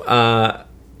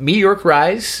 Meteoric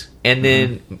rise and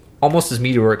then almost his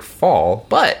meteoric fall,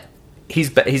 but he's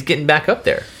getting back up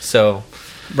there. So,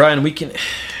 Brian, we can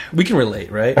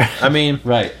relate, right? I mean,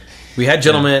 right. We had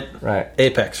Gentlemint, right?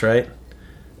 Apex, right?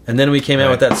 And then we came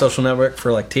out with that Social Network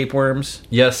for like tapeworms.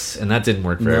 Yes, and that didn't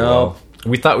work very well.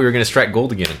 We thought we were going to strike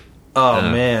gold again. Oh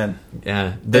man,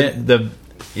 yeah. Did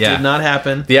not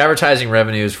happen. The advertising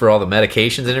revenues for all the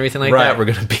medications and everything like that were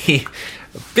going to be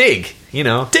big.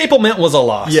 Staplemint was a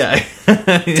loss. Yeah,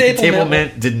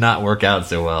 Staplemint did not work out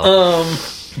so well.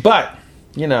 But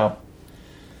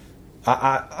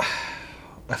I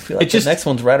feel like the next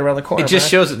one's right around the corner. It just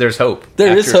shows that there's hope.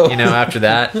 There is hope. After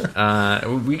that,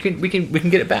 we can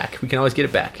get it back. We can always get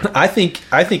it back. I think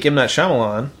M. Night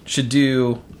Shyamalan should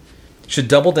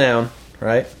double down,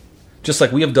 right? Just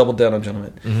like we have doubled down on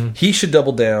Gentlemen. Mm-hmm. He should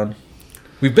double down.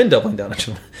 We've been doubling down on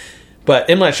Gentlemen. But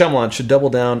M. Night Shyamalan should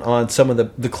double down on some of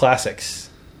the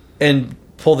classics and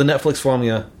pull the Netflix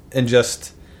formula and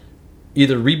just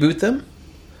either reboot them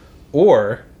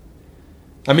or...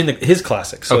 his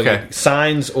classics. So okay.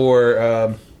 Signs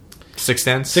or... Sixth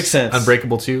Sense? Sixth Sense.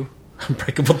 Unbreakable 2?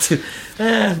 Unbreakable 2.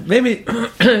 Maybe...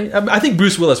 I think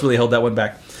Bruce Willis really held that one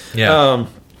back. Yeah.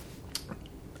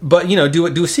 But,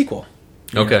 do a sequel.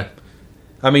 Okay.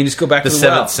 Just go back to the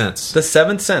Seventh Sense. The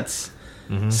Seventh Sense.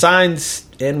 Mm-hmm. Signs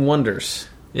and Wonders.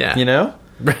 Yeah.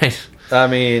 Right.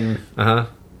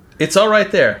 It's all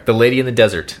right there. The Lady in the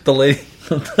Desert. The Lady...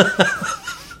 The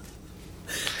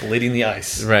Lady in the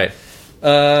Ice. Right.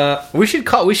 We should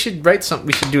write something.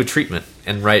 We should do a treatment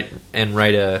and write M.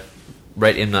 Night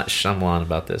Shyamalan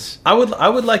about this. I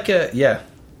would like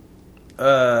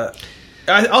I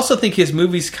also think his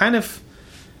movies kind of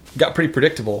got pretty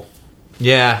predictable.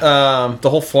 Yeah.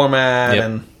 The whole format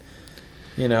and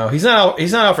he's not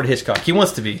Alfred Hitchcock. He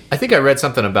wants to be. I think I read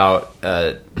something about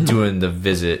doing The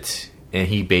Visit, and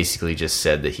he basically just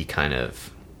said that he kind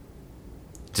of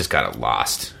just got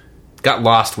lost. Got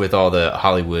lost with all the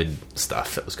Hollywood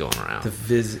stuff that was going around. The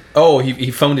Visit. Oh, he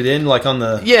phoned it in like on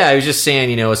the... Yeah, he was just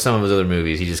saying, with some of his other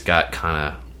movies, he just got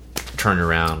kind of turned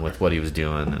around with what he was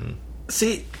doing. And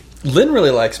see,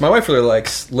 my wife really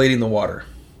likes Lady in the Water.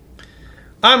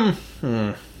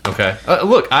 Okay.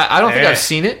 Look, I don't think I've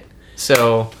seen it,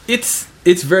 so... It's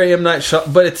very M. Night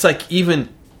Shyamalan, but it's like even...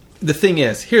 The thing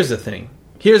is, here's the thing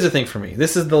for me.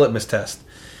 This is the litmus test.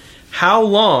 How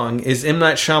long is M.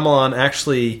 Night Shyamalan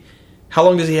actually... How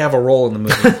long does he have a role in the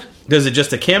movie? Does it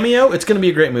just a cameo? It's going to be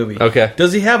a great movie. Okay.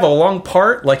 Does he have a long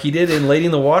part like he did in Lady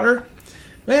in the Water?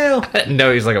 Well...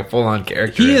 No, he's like a full-on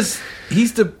character. He's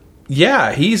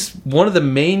one of the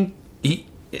main...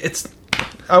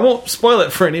 I won't spoil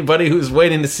it for anybody who's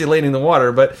waiting to see Lady in the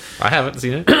Water, but... I haven't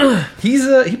seen it.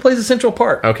 He plays a central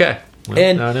part. Okay. Well,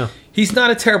 and now I know. He's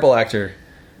not a terrible actor,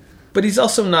 but he's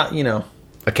also not,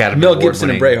 Academy Mel Award Gibson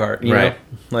winning. and Braveheart, right?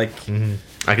 Like,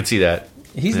 I could see that.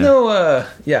 He's no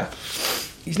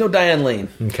Diane Lane.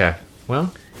 Okay,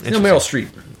 well, he's no Meryl Streep.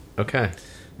 Okay,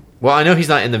 well, I know he's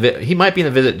not in the. He might be in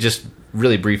the Visit just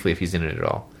really briefly if he's in it at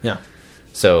all. Yeah.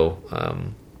 So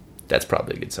that's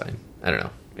probably a good sign. I don't know.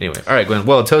 Anyway, all right, Glenn.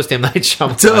 Well, toast him, Night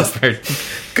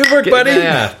Shyamalan. Good work, buddy.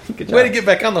 Yeah, good job. Way to get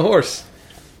back on the horse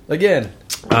again.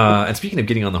 And speaking of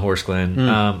getting on the horse, Glenn,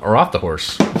 or off the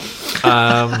horse,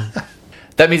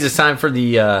 that means it's time for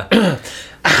the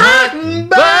Hot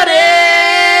Buddy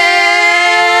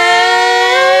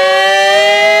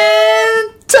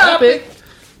topic.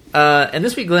 And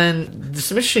this week, Glenn, there's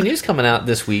some interesting news coming out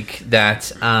this week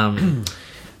that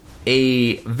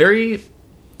a very,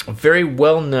 very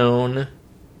well-known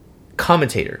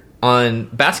commentator on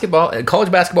basketball,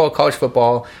 college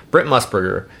football, Brent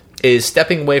Musberger, is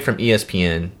stepping away from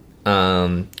ESPN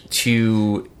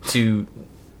to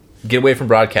get away from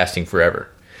broadcasting forever.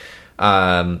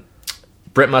 Brent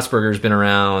Musburger's been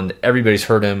around. Everybody's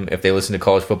heard him if they listen to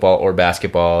college football or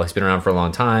basketball. He's been around for a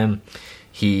long time.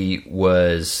 He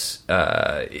was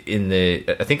I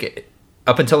think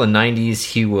up until the 90s,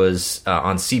 he was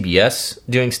on CBS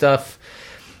doing stuff.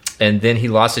 And then he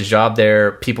lost his job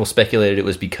there. People speculated it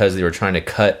was because they were trying to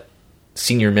cut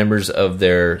senior members of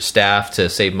their staff to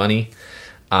save money.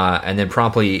 And then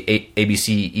promptly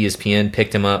ABC, ESPN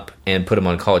picked him up and put him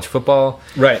on college football.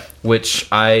 Right. Which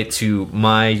to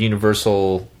my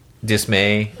universal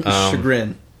dismay...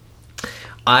 chagrin.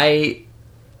 I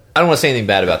don't want to say anything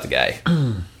bad about the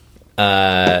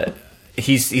guy.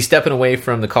 He's stepping away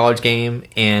from the college game,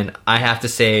 and I have to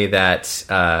say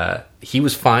that he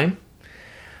was fine.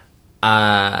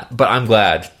 But I'm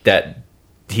glad that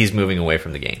he's moving away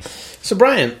from the game. So,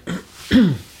 Brian,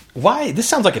 why? This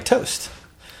sounds like a toast.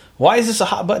 Why is this a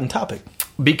hot button topic?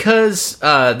 Because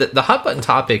the hot button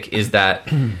topic is that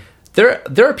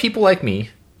there are people like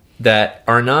me that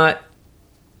are not.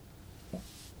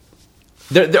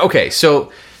 Okay,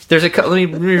 so there's let me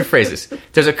rephrase this.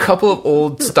 There's a couple of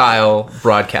old style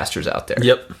broadcasters out there.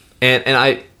 Yep. And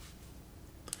I.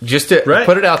 Just to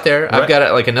put it out there, I've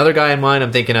got another guy in mind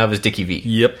I'm thinking of is Dickie V.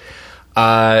 Yep.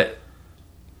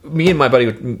 Me and my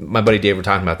buddy Dave were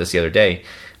talking about this the other day,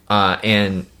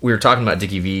 and we were talking about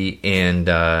Dickie V, and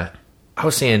I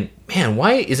was saying, man,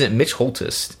 why isn't Mitch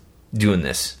Holthus doing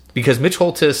this? Because Mitch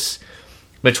Holthus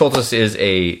is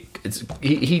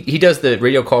he does the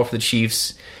radio call for the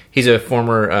Chiefs. He's a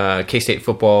former K-State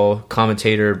football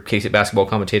commentator, K-State basketball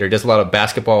commentator. He does a lot of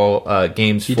basketball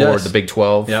games for the Big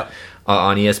 12. Yeah.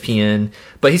 On ESPN,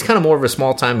 but he's kind of more of a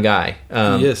small-time guy.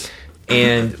 He is.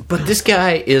 But this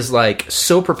guy is like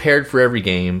so prepared for every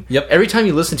game. Yep. Every time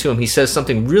you listen to him, he says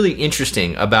something really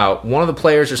interesting about one of the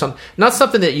players or something. Not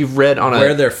something that you've read on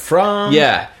where they're from.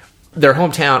 Yeah. Their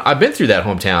hometown. I've been through that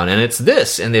hometown, and it's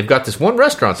this, and they've got this one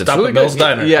restaurant that's really good.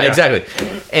 Diner. Yeah, exactly.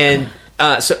 And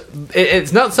so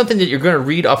it's not something that you're going to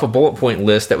read off a bullet point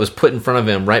list that was put in front of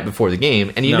him right before the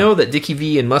game. And you know that Dickie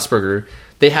V and Musburger,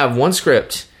 they have one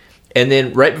script. And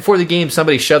then right before the game,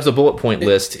 somebody shoves a bullet point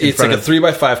list. It's like a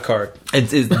 3x5 card.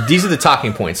 These are the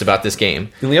talking points about this game.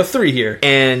 You only have 3 here.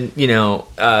 And,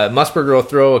 Musburger will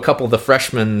throw a couple of the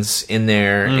freshmen in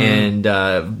there, and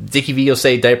Dickie V will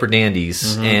say diaper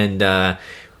dandies, and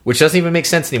which doesn't even make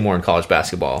sense anymore in college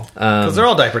basketball. Because they're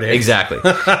all diaper dandies. Exactly.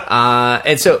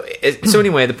 And so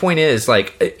anyway, the point is,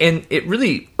 and it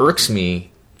really irks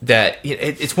me that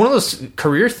it's one of those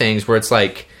career things where it's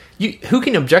like, who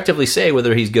can objectively say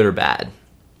whether he's good or bad?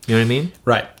 You know what I mean?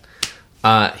 Right.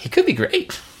 He could be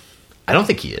great. I don't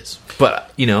think he is.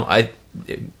 But,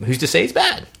 who's to say he's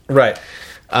bad? Right.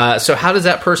 So how does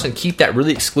that person keep that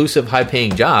really exclusive,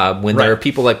 high-paying job when there are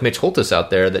people like Mitch Holthus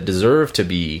out there that deserve to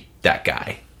be that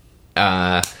guy?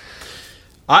 I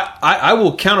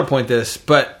will counterpoint this,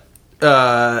 but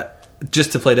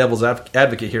just to play devil's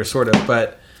advocate here, sort of.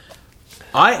 But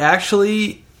I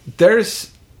actually, it's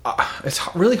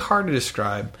really hard to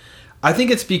describe. I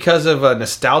think it's because of a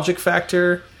nostalgic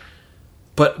factor.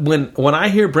 But when I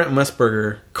hear Brent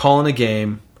Musburger calling a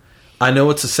game, I know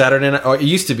it's a Saturday night. Or it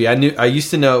used to be. I used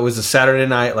to know it was a Saturday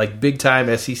night, big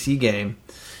time SEC game,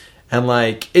 and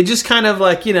it just kind of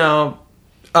I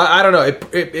don't know.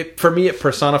 It for me, it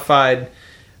personified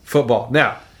football.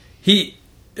 Now he's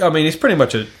pretty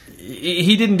much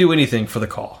he didn't do anything for the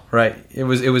call, right? It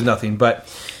was nothing,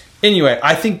 but. Anyway,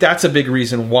 I think that's a big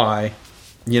reason why,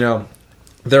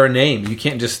 they're a name. You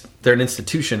can't they're an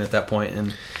institution at that point.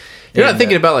 And you're not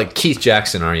thinking about Keith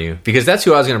Jackson, are you? Because that's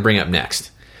who I was going to bring up next.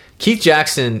 Keith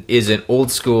Jackson is an old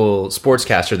school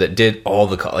sportscaster that did all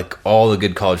the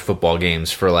good college football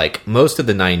games for most of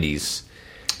the 90s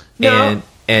and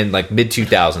mid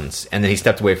 2000s, and then he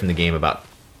stepped away from the game about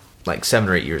 7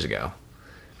 or 8 years ago.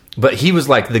 But he was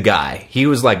the guy. He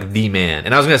was the man.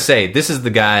 And I was going to say, this is the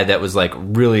guy that was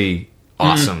really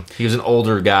awesome. He was an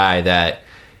older guy that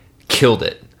killed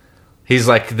it. He's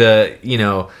the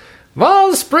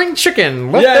spring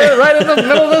chicken there right in the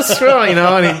middle of the straw,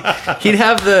 and he'd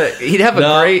have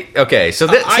a great. Okay, so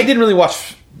I didn't really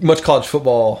watch much college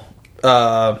football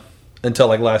until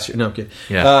last year. No, I'm kidding.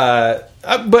 Yeah.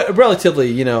 But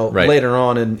relatively, later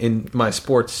on in my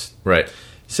sports. Right.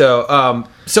 So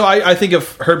I think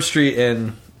of Herb Street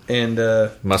and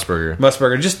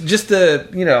Musburger. Just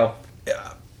the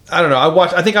I don't know.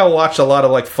 I think I watched a lot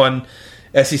of like fun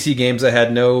SEC games I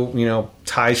had no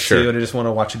ties to, and I just want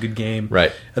to watch a good game.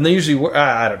 Right. And they usually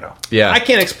I don't know. Yeah. I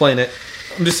can't explain it.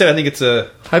 I'm just saying I think it's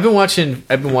I've been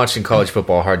watching college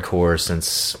football hardcore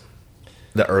since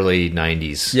the early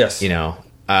 90s. Yes.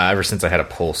 Ever since I had a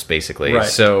pulse, basically. Right.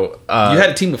 So you had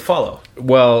a team to follow.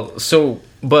 Well,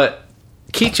 but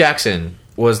Keith Jackson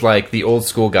was like the old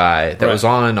school guy that was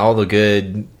on all the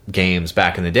good games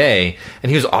back in the day, and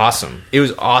he was awesome. It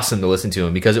was awesome to listen to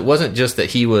him because it wasn't just that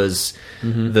he was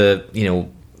the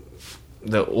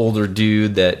older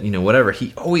dude that whatever.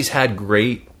 He always had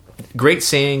great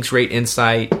sayings, great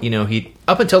insight. He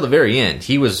up until the very end,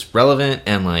 he was relevant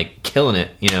and like killing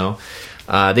it.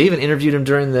 They even interviewed him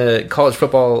during the college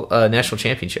football national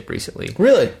championship recently.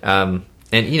 Really?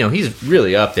 And he's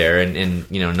really up there, and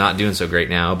not doing so great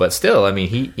now, but still, I mean,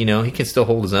 he can still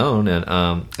hold his own.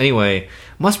 And anyway,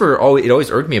 Musberger always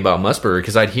irked me about Musberger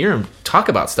because I'd hear him talk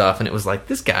about stuff, and it was like,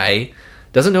 this guy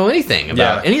doesn't know anything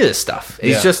about any of this stuff.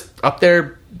 He's just up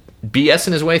there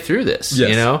BSing his way through this.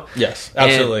 Yes. Yes,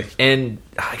 absolutely. And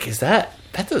is that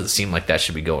doesn't seem like that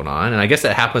should be going on, and I guess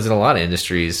that happens in a lot of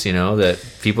industries. That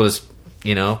people just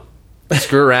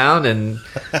screw around and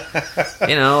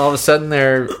all of a sudden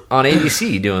they're on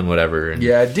ABC doing whatever. And,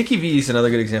 Dickie V is another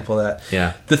good example of that.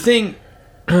 Yeah. The thing,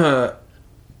 I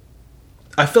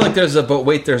feel like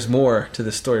there's more to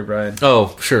this story, Brian.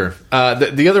 Oh, sure.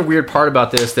 The other weird part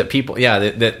about this that people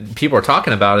are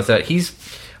talking about is that he's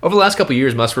over the last couple of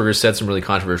years, Musburger said some really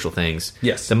controversial things.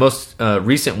 Yes. The most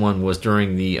recent one was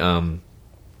during he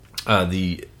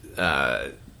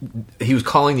was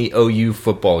calling the OU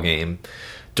football game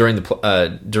during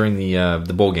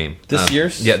the bowl game. This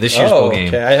year's? Yeah, this year's bowl game.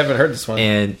 Okay, I haven't heard this one.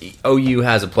 And OU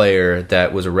has a player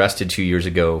that was arrested 2 years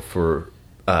ago for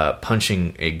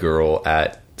punching a girl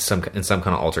in some kind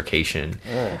of altercation.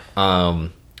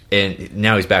 And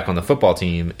now he's back on the football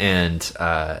team, and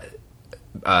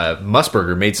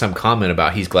Musburger made some comment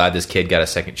about he's glad this kid got a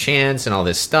second chance and all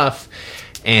this stuff.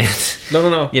 And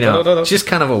no. just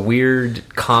kind of a weird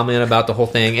comment about the whole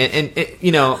thing. And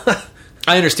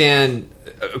I understand,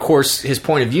 of course, his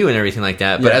point of view and everything like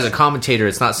that. But as a commentator,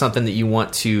 it's not something that you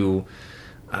want to.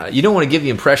 You don't want to give the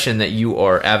impression that you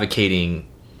are advocating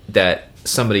that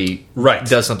somebody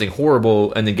does something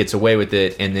horrible and then gets away with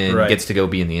it and then gets to go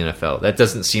be in the NFL. That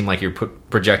doesn't seem like you're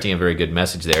projecting a very good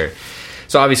message there.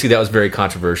 So obviously that was very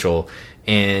controversial.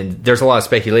 And there's a lot of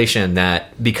speculation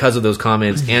that because of those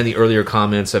comments and the earlier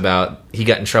comments about he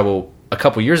got in trouble a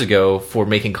couple years ago for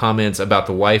making comments about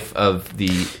the wife of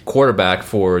the quarterback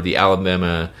for the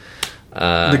Alabama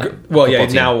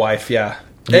now wife,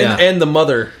 and the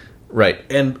mother. Right.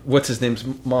 And what's his name's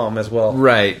mom as well.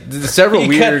 Right. Several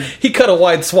he cut a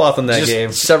wide swath in that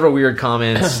game. Several weird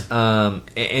comments. And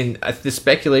the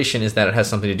speculation is that it has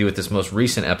something to do with this most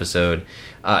recent episode.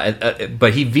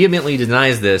 But he vehemently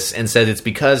denies this and says it's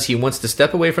because he wants to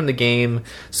step away from the game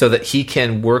so that he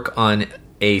can work on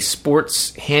a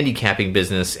sports handicapping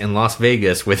business in Las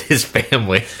Vegas with his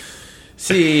family.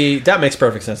 See, that makes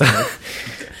perfect sense to me.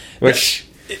 Which...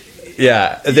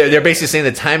 Yeah, they're basically saying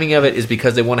the timing of it is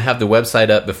because they want to have the website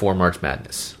up before March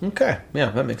Madness. Okay, yeah,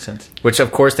 that makes sense. Which,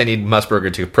 of course, they need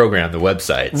Musburger to program the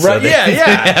website. Right, so they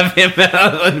have him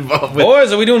involved with...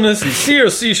 Boys, are we doing this in C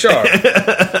or C sharp?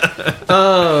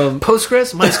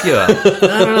 Postgres? MySQL?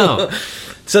 I don't know.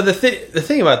 So the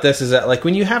thing about this is that, like,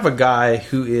 when you have a guy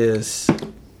who is...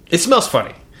 It smells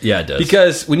funny. Yeah, it does.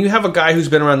 Because when you have a guy who's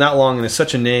been around that long and is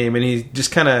such a name, and he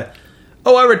just kind of...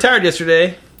 Oh, I retired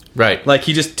yesterday. Right. Like,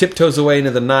 he just tiptoes away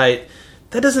into the night.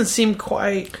 That doesn't seem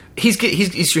quite... He's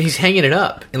hanging it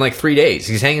up in like 3 days.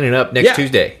 He's hanging it up next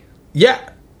Tuesday. Yeah.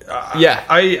 Yeah.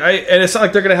 And it's not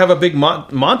like they're going to have a big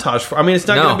montage for... I mean, it's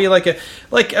not going to be like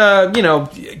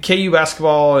KU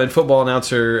basketball and football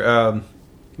announcer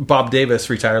Bob Davis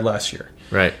retired last year.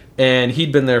 Right. And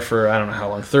he'd been there for, I don't know how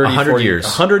long, 30, 100 40 years.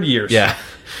 100 years. Yeah.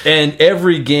 And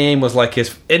every game was like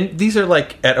his... And these are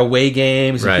like at away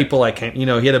games. And people like... He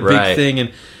had a big thing.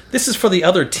 And this is for the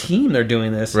other team they're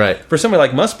doing this. Right. For somebody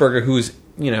like Musburger who's,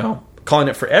 calling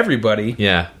it for everybody.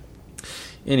 Yeah.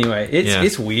 Anyway,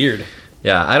 it's weird.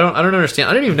 Yeah, I don't understand.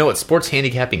 I don't even know what sports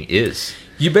handicapping is.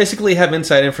 You basically have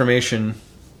inside information.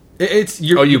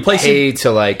 You pay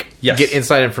to get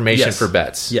inside information for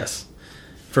bets. Yes.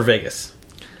 For Vegas.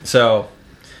 So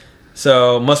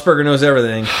Musburger knows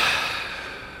everything.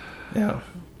 Yeah.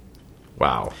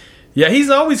 Wow. Yeah, he's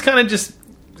always kind of just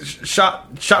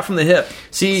shot from the hip.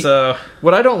 See, so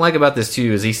what I don't like about this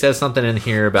too is he says something in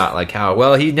here about like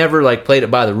how he never like played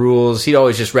it by the rules. He'd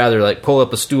always just rather like pull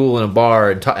up a stool in a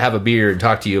bar and have a beer and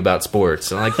talk to you about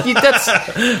sports. And like that's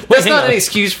not an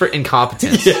excuse for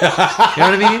incompetence. Yeah. You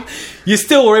know what I mean? You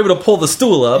still were able to pull the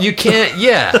stool up. You can't.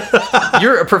 Yeah,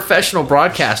 you're a professional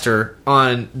broadcaster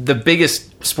on the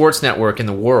biggest sports network in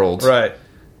the world, right?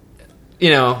 You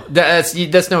know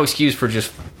that's no excuse for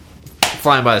just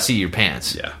flying by the seat of your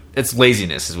pants. Yeah. It's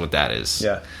laziness is what that is.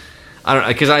 Yeah. I don't know,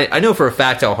 because I know for a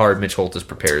fact how hard Mitch Holthus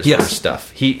prepares for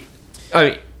stuff. He's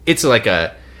like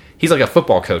a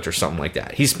football coach or something like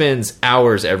that. He spends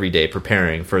hours every day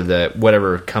preparing for the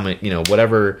whatever coming,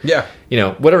 whatever. Yeah.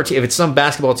 Whatever. If it's some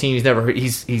basketball team he's never heard,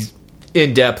 he's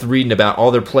in depth reading about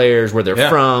all their players, where they're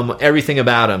from, everything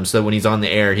about them, so that when he's on the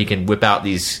air, he can whip out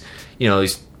these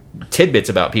tidbits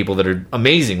about people that are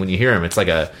amazing when you hear them. It's like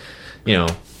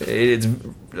it's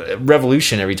a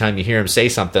revolution every time you hear him say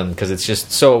something, because it's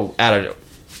just so out of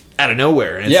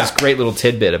nowhere, and it's this great little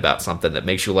tidbit about something that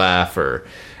makes you laugh or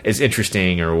is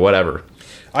interesting or whatever.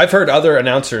 I've heard other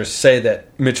announcers say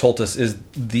that Mitch Holthus is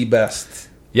the best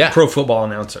pro football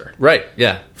announcer. Right,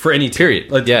 yeah. For any team.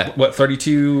 Period. Like, what,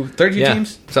 32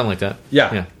 teams? Something like that.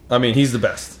 Yeah. I mean, he's the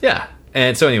best. Yeah.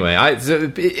 And so anyway,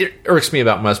 it irks me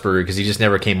about Musberger because he just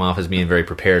never came off as being very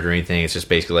prepared or anything. It's just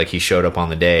basically like he showed up on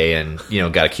the day and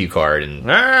got a cue card and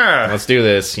let's do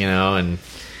this, and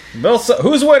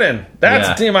who's winning? That's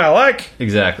the team I like.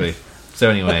 Exactly. So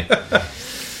anyway,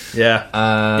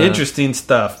 interesting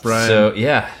stuff, Brian. So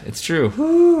it's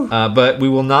true. But we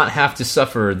will not have to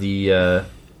suffer the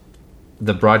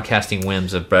broadcasting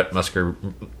whims of Brent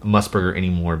Musberger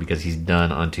anymore because he's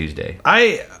done on Tuesday.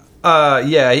 I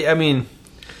mean,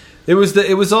 it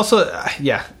was also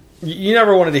you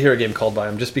never wanted to hear a game called by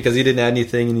him just because he didn't add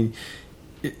anything, and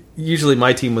usually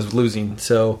my team was losing,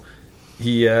 so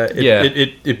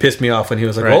it pissed me off when he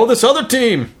was like, oh, this other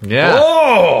team, I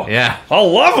love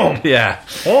them,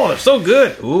 oh, they're so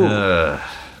good, ooh. So.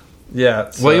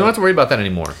 Well, you don't have to worry about that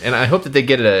anymore, and I hope that they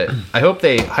I hope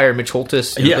they hire Mitch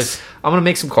Holthus. Yes, I'm going to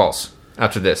make some calls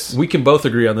after this. We can both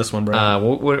agree on this one,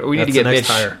 Brian. We need to get Mitch,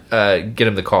 get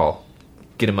him the call,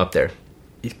 get him up there.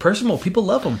 He's personal. People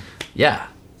love him. Yeah,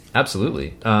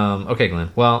 absolutely. Okay,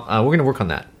 Glenn. Well, we're going to work on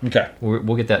that. Okay,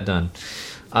 we'll get that done.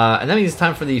 And that means it's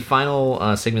time for the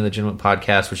final segment of the Gentlemint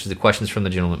podcast, which is the questions from the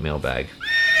Gentlemint mailbag.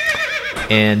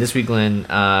 And this week, Glenn,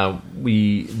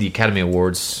 the Academy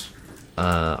Awards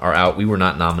are out. We were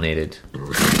not nominated,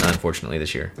 unfortunately,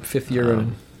 this year. 5th year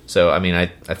running. So, I mean, I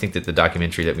think that the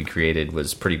documentary that we created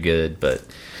was pretty good, but,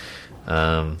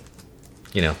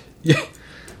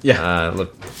 Yeah.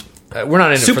 Look, we're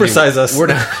not in it Supersize us. We're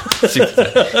not.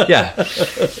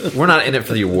 We're not in it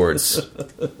for the awards.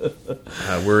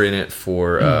 We're in it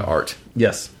for art.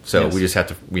 Yes. So we have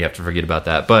to forget about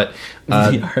that. But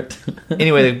the art.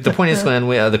 Anyway, the point is, Glenn.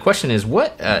 The question is,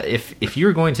 what if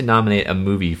you're going to nominate a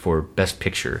movie for Best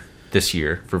Picture this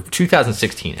year for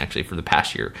 2016? Actually, for the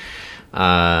past year.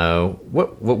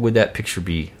 What would that picture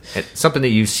be? Something that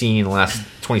you've seen in the last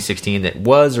 2016 that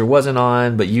was or wasn't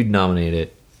on, but you'd nominate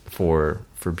it for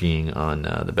being on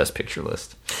the Best Picture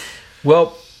list.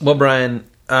 Well, Brian,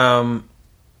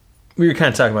 we were kind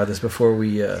of talking about this before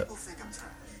we. I'm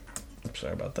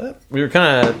sorry about that. We were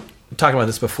kind of talking about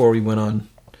this before we went on.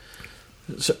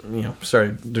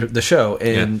 The show,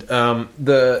 and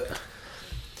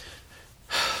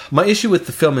my issue with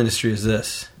the film industry is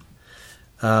this.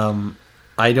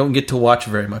 I don't get to watch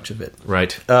very much of it.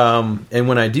 Right. And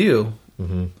when I do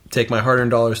take my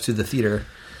hard-earned dollars to the theater,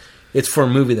 it's for a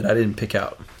movie that I didn't pick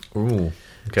out. Ooh.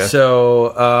 Okay.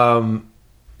 So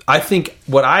I think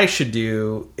what I should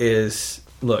do is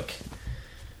look,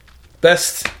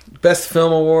 best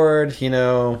film award,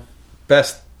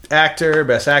 best actor,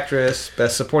 best actress,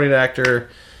 best supporting actor.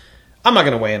 I'm not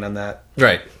going to weigh in on that.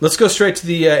 Right. Let's go straight to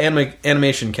the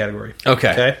animation category.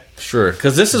 Okay. Sure.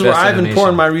 Because this is where I've been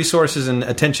pouring my resources and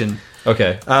attention.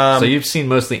 Okay. So you've seen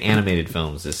mostly animated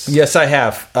films. Yes, I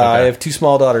have. Okay. I have 2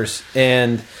 small daughters,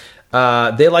 and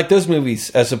they like those movies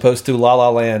as opposed to La La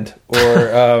Land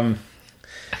or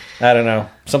I don't know,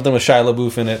 something with Shia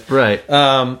LaBeouf in it. Right.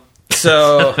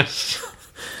 So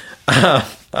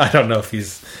I don't know if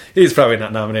he's probably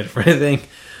not nominated for anything,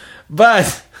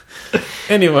 but.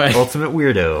 Anyway, Ultimate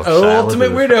Weirdo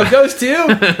goes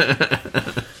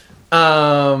to.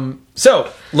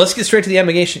 So let's get straight to the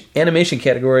animation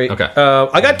category. Okay.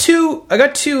 I got two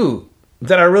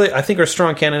that I think are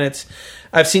strong candidates.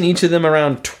 I've seen each of them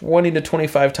around 20 to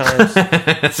 25 times.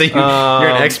 So you're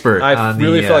an expert. I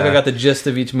really feel like I got the gist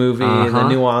of each movie and the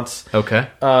nuance. Okay.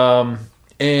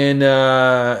 And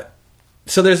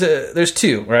So there's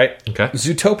two, right? Okay.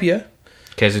 Zootopia.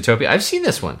 Okay, Zootopia. I've seen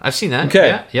this one. I've seen that.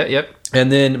 Okay. Yep.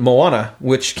 And then Moana,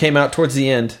 which came out towards the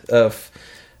end of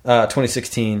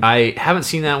 2016. I haven't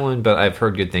seen that one, but I've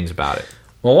heard good things about it.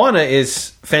 Moana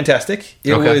is fantastic.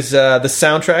 It was the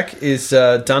soundtrack is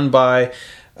done by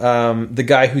the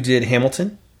guy who did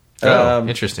Hamilton.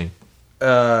 Interesting.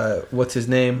 What's his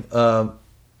name?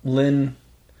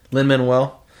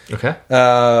 Lin-Manuel. Okay.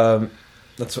 I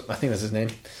think that's his name.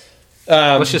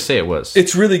 Let's just say it was.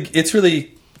 It's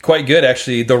really quite good,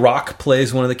 actually. The Rock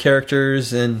plays one of the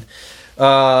characters, and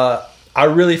I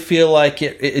really feel like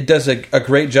it does a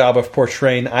great job of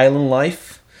portraying island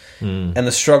life and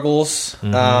the struggles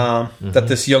that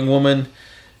this young woman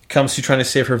comes to trying to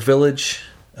save her village.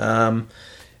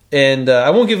 And I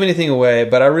won't give anything away,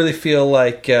 but I really feel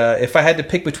like if I had to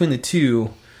pick between the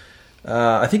two,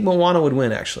 I think Moana would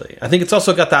win, actually. I think it's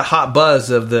also got that hot buzz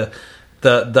of the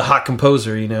hot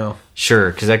composer,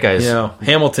 Sure, because that guy's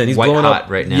Hamilton. He's white blowing hot up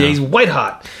right now. Yeah, he's white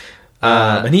hot,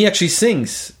 and he actually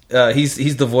sings.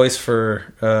 He's the voice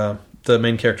for the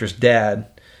main character's dad,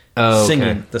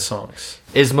 singing the songs.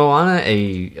 Is Moana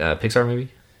a Pixar movie?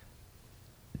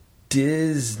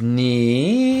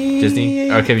 Disney.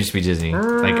 Or it could just be Disney.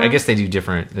 Like, I guess they do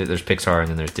different. There's Pixar and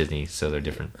then there's Disney, so they're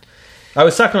different. I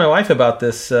was talking to my wife about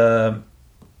this.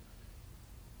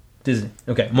 Disney.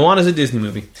 Okay, Moana's a Disney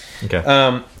movie. Okay.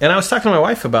 And I was talking to my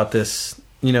wife about this.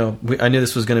 I knew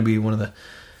this was going to be one of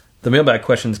the mailbag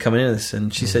questions coming into this,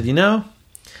 and she said,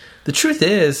 the truth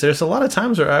is, there's a lot of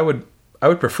times where I would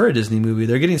prefer a Disney movie.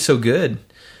 They're getting so good.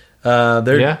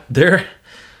 They're.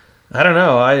 I don't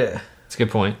know. That's a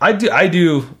good point. I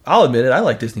do. I'll admit it. I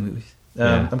like Disney movies.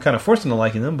 I'm kind of forced into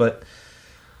liking them, but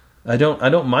I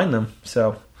don't mind them.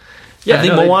 So. Yeah, I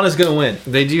think Moana's going to win.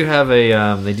 They do have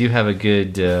a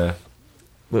good.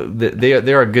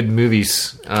 They are good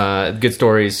movies, good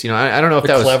stories. I don't know if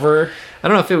that was clever. I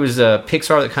don't know if it was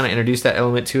Pixar that kind of introduced that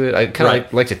element to it. I kind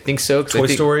of like to think so. Toy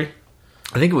Story.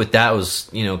 I think with that was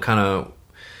kind of.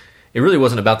 It really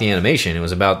wasn't about the animation. It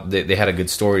was about they had a good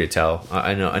story to tell.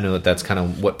 I know that's kind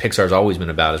of what Pixar's always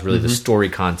been about. Is really the story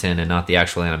content and not the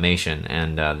actual animation.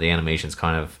 And the animation's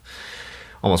kind of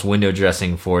almost window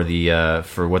dressing for the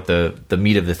for what the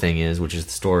meat of the thing is, which is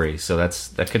the story. So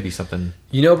that could be something.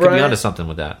 Brian, could be onto something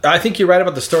with that. I think you're right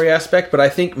about the story aspect, but I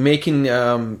think making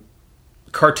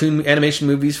cartoon animation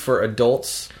movies for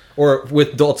adults or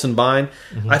with adults in mind,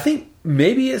 I think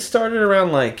maybe it started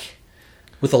around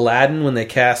with Aladdin when they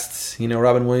cast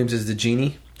Robin Williams as the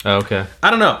genie. Oh, okay.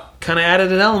 I don't know. Kind of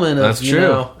added an element of that's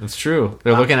true. That's true.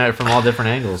 They're looking at it from all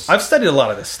different angles. I've studied a lot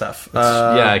of this stuff.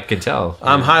 I can tell.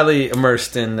 I'm highly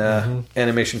immersed in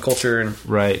animation culture and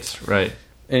right.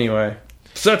 Anyway,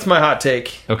 so that's my hot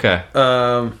take. Okay.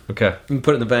 Okay. You can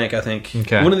put it in the bank, I think.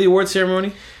 Okay. When is the award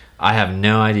ceremony? I have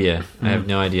no idea.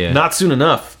 Not soon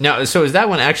enough. Now, so is that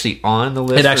one actually on the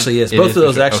list? It actually is. Both of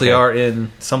those actually are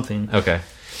in something. Okay.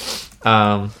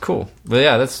 Cool. Well,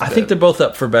 yeah, that's. I think they're both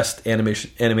up for best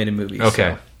animated movies.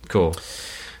 Okay, so. Cool.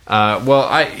 Well,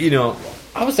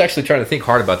 I was actually trying to think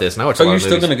hard about this, and I watched. You're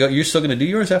still gonna go? You're still gonna do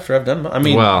yours after I've done mine? I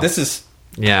mean, this is.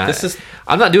 Yeah, this is.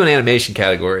 I'm not doing animation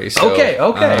category. So, okay.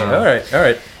 All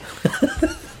right.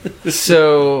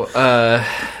 So,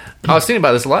 I was thinking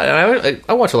about this a lot, and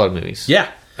I watch a lot of movies.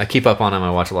 Yeah, I keep up on them. I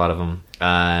watch a lot of them.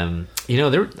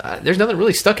 There's nothing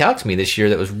really stuck out to me this year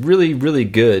that was really, really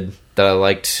good that I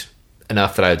liked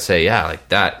enough that I would say, yeah, like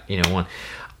that. One.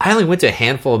 I only went to a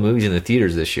handful of movies in the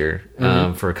theaters this year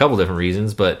for a couple different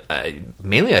reasons, but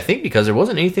mainly I think because there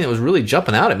wasn't anything that was really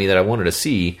jumping out at me that I wanted to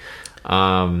see.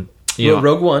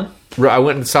 Rogue One. I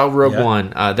went and saw Rogue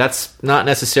One. That's not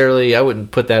necessarily. I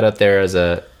wouldn't put that up there as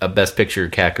a best picture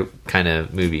kind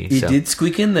of movie. It did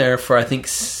squeak in there for I think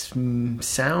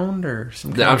sound or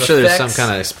some. I'm sure there's some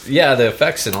kind of the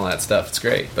effects and all that stuff. It's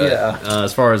great, but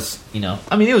as far as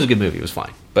I mean, it was a good movie. It was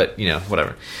fine, but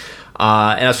whatever.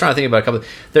 And I was trying to think about a couple.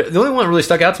 The only one that really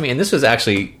stuck out to me, and this was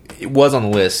actually it was on the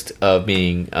list of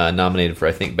being nominated for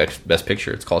I think best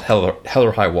picture. It's called Hell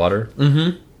or High Water.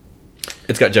 Mm-hmm.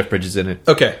 It's got Jeff Bridges in it.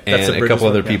 Okay. That's and a couple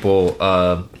other people.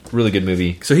 Really good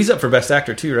movie. So he's up for Best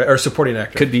Actor too, right? Or supporting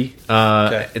actor. Could be.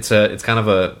 Okay. It's kind of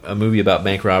a movie about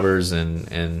bank robbers and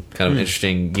kind of an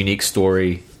interesting, unique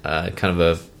story. Kind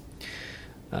of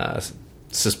a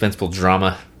suspenseful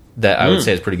drama that I would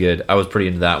say is pretty good. I was pretty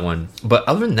into that one. But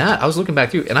other than that, I was looking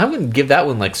back through, and I wouldn't give that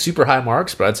one like super high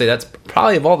marks, but I'd say that's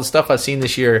probably of all the stuff I've seen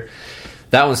this year,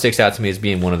 that one sticks out to me as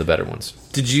being one of the better ones.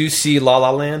 Did you see La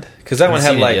La Land? Because that one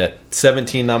had like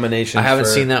 17 nominations. I haven't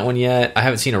seen that one yet. I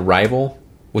haven't seen Arrival.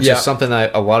 which is something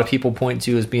that a lot of people point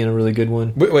to as being a really good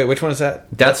one. Wait, which one is that?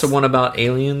 That's the one about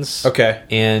aliens. Okay.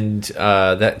 And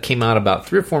that came out about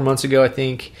 3 or 4 months ago, I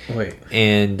think. Wait.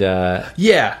 And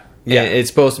yeah. and it's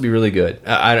supposed to be really good.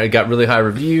 I got really high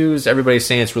reviews. Everybody's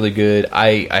saying it's really good.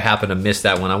 I happen to miss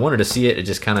that one. I wanted to see it. It's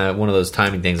just kind of one of those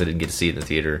timing things. I didn't get to see it in the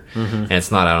theater, and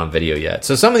it's not out on video yet.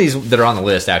 So some of these that are on the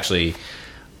list, actually,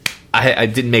 I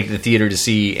didn't make it to the theater to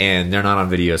see, and they're not on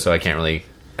video, so I can't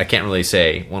really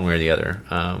say one way or the other.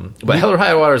 But Hell or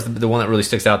High Water is the one that really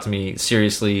sticks out to me.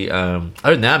 Seriously, other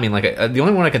than that, I mean, like the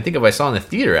only one I can think of I saw in the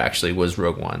theater actually was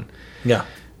Rogue One. Yeah.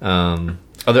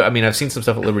 I've seen some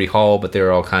stuff at Liberty Hall, but they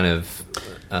were all kind of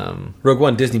Rogue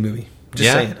One Disney movie. Just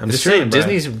saying. I'm just saying. Brian.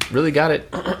 Disney's really got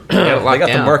it. Locked they got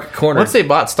down. the market corner. Once they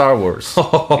bought Star Wars,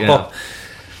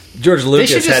 George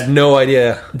Lucas had no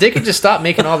idea. They could just stop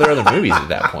making all their other movies at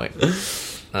that point.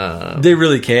 They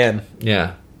really can.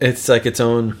 Yeah, it's like its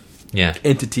own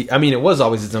entity. I mean, it was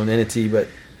always its own entity, but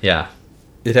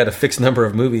it had a fixed number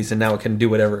of movies, and now it can do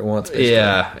whatever it wants. Basically.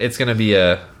 Yeah, it's going to be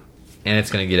and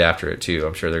it's going to get after it too.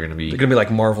 I'm sure they're going to be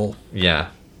like Marvel. Yeah,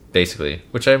 basically,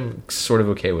 which I'm sort of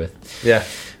okay with. Yeah.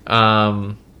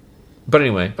 But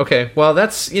anyway, okay. Well,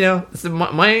 that's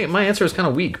my answer is kind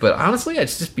of weak, but honestly,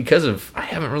 it's just because I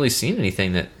haven't really seen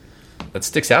anything that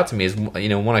sticks out to me as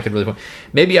one I could really.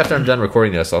 Maybe after I'm done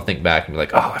recording this, I'll think back and be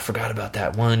like, oh, I forgot about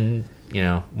that one.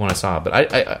 One I saw,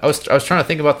 but I was trying to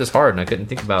think about this hard, and I couldn't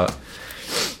think about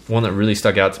one that really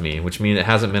stuck out to me, which means it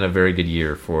hasn't been a very good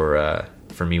year for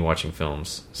me watching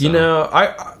films. So.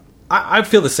 I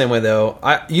feel the same way though.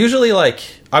 I usually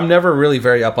I'm never really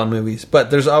very up on movies,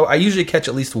 but I usually catch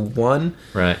at least one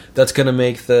that's going to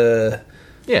make the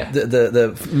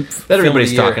that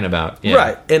everybody's talking about,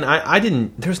 right? And I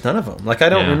didn't. There's none of them. I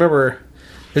don't remember.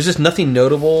 There's just nothing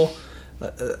notable.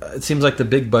 It seems like the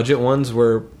big budget ones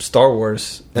were Star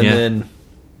Wars, and then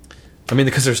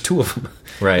because there's 2 of them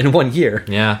in 1 year.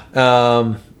 Yeah.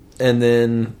 And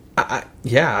then I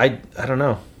don't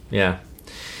know. Yeah.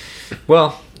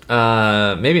 Well.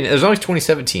 Maybe there's always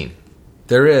 2017.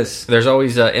 There is. There's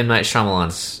always M. Night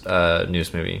Shyamalan's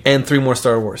newest movie, and 3 more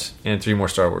Star Wars.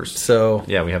 So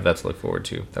yeah, we have that to look forward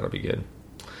to. That'll be good.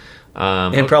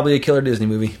 And probably a killer Disney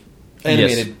movie,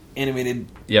 animated.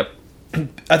 Yep.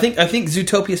 I think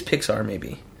Zootopia's Pixar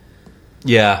maybe.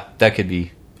 Yeah, that could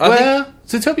be.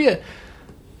 Zootopia.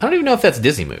 I don't even know if that's a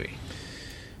Disney movie.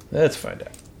 Let's find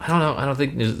out. I don't know. I don't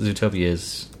think Zootopia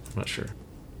is. I'm not sure.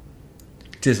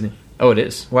 Disney. Oh, it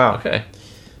is. Wow. Okay.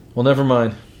 Well, never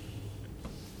mind.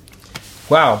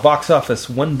 Wow, box office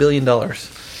 $1 billion. We're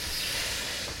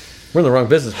in the wrong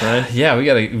business, Brian. Yeah, we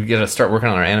gotta start working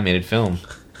on our animated film.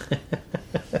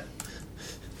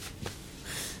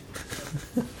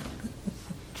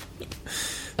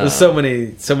 There's so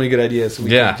many good ideas. We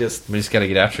just gotta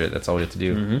get after it. That's all we have to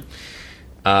do.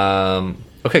 Mm-hmm.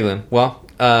 Okay, Glenn. Well,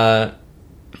 that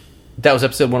was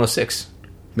episode 106.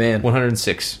 Man,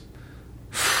 106.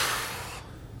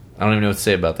 I don't even know what to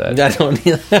say about that. I don't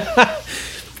either.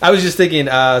 I was just thinking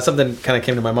something kind of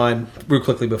came to my mind real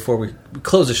quickly before we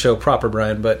close the show proper,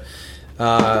 Brian. But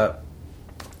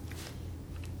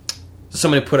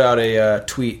somebody put out a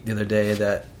tweet the other day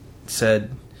that said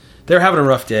they're having a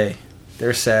rough day.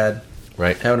 They're sad.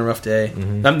 Right. Having a rough day.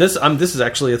 Mm-hmm. This is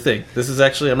actually a thing.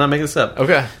 I'm not making this up.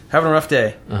 Okay. Having a rough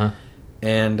day. Uh-huh.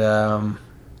 And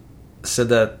said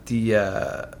that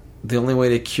the only way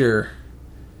to cure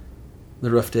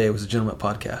the rough day was a Gentlemint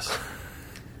podcast.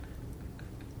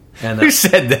 And who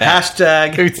said that?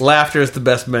 Hashtag laughter is the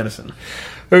best medicine.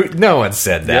 No one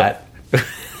said that. Yep.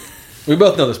 We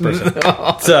both know this person.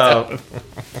 So,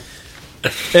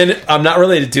 and I'm not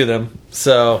related to them.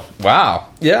 So, wow.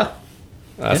 Yeah.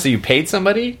 So you paid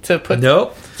somebody to put?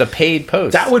 Nope. It's a paid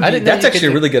post. That's actually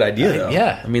a really good idea, though.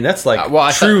 Yeah. I mean, that's like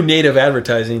true native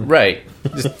advertising. Right.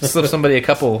 Just slip somebody a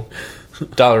couple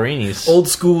dollarinis. Old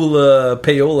school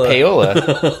payola.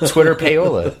 Payola. Twitter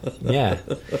payola. Yeah.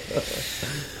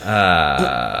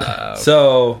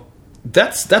 So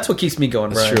that's what keeps me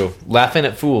going. That's right? true. Laughing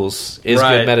at fools is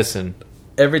good medicine.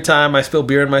 Every time I spill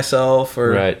beer on myself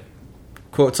or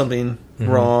quote something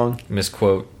wrong,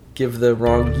 misquote, give the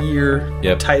wrong year,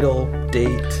 title,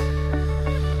 date.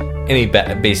 Any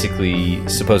basically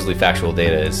supposedly factual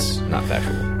data is not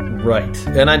factual. Right.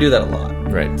 And I do that a lot.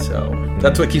 Right. So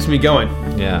that's what keeps me going.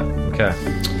 Yeah. Okay.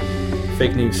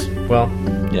 Fake news. Well,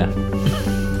 yeah.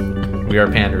 We are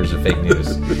panders of fake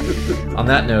news. On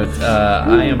that note,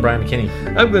 I am Brian McKinney.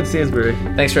 I'm Glenn Stansbury.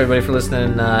 Thanks for everybody for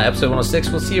listening. Episode 106.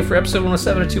 We'll see you for episode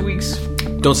 107 in 2 weeks.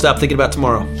 Don't stop thinking about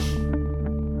tomorrow.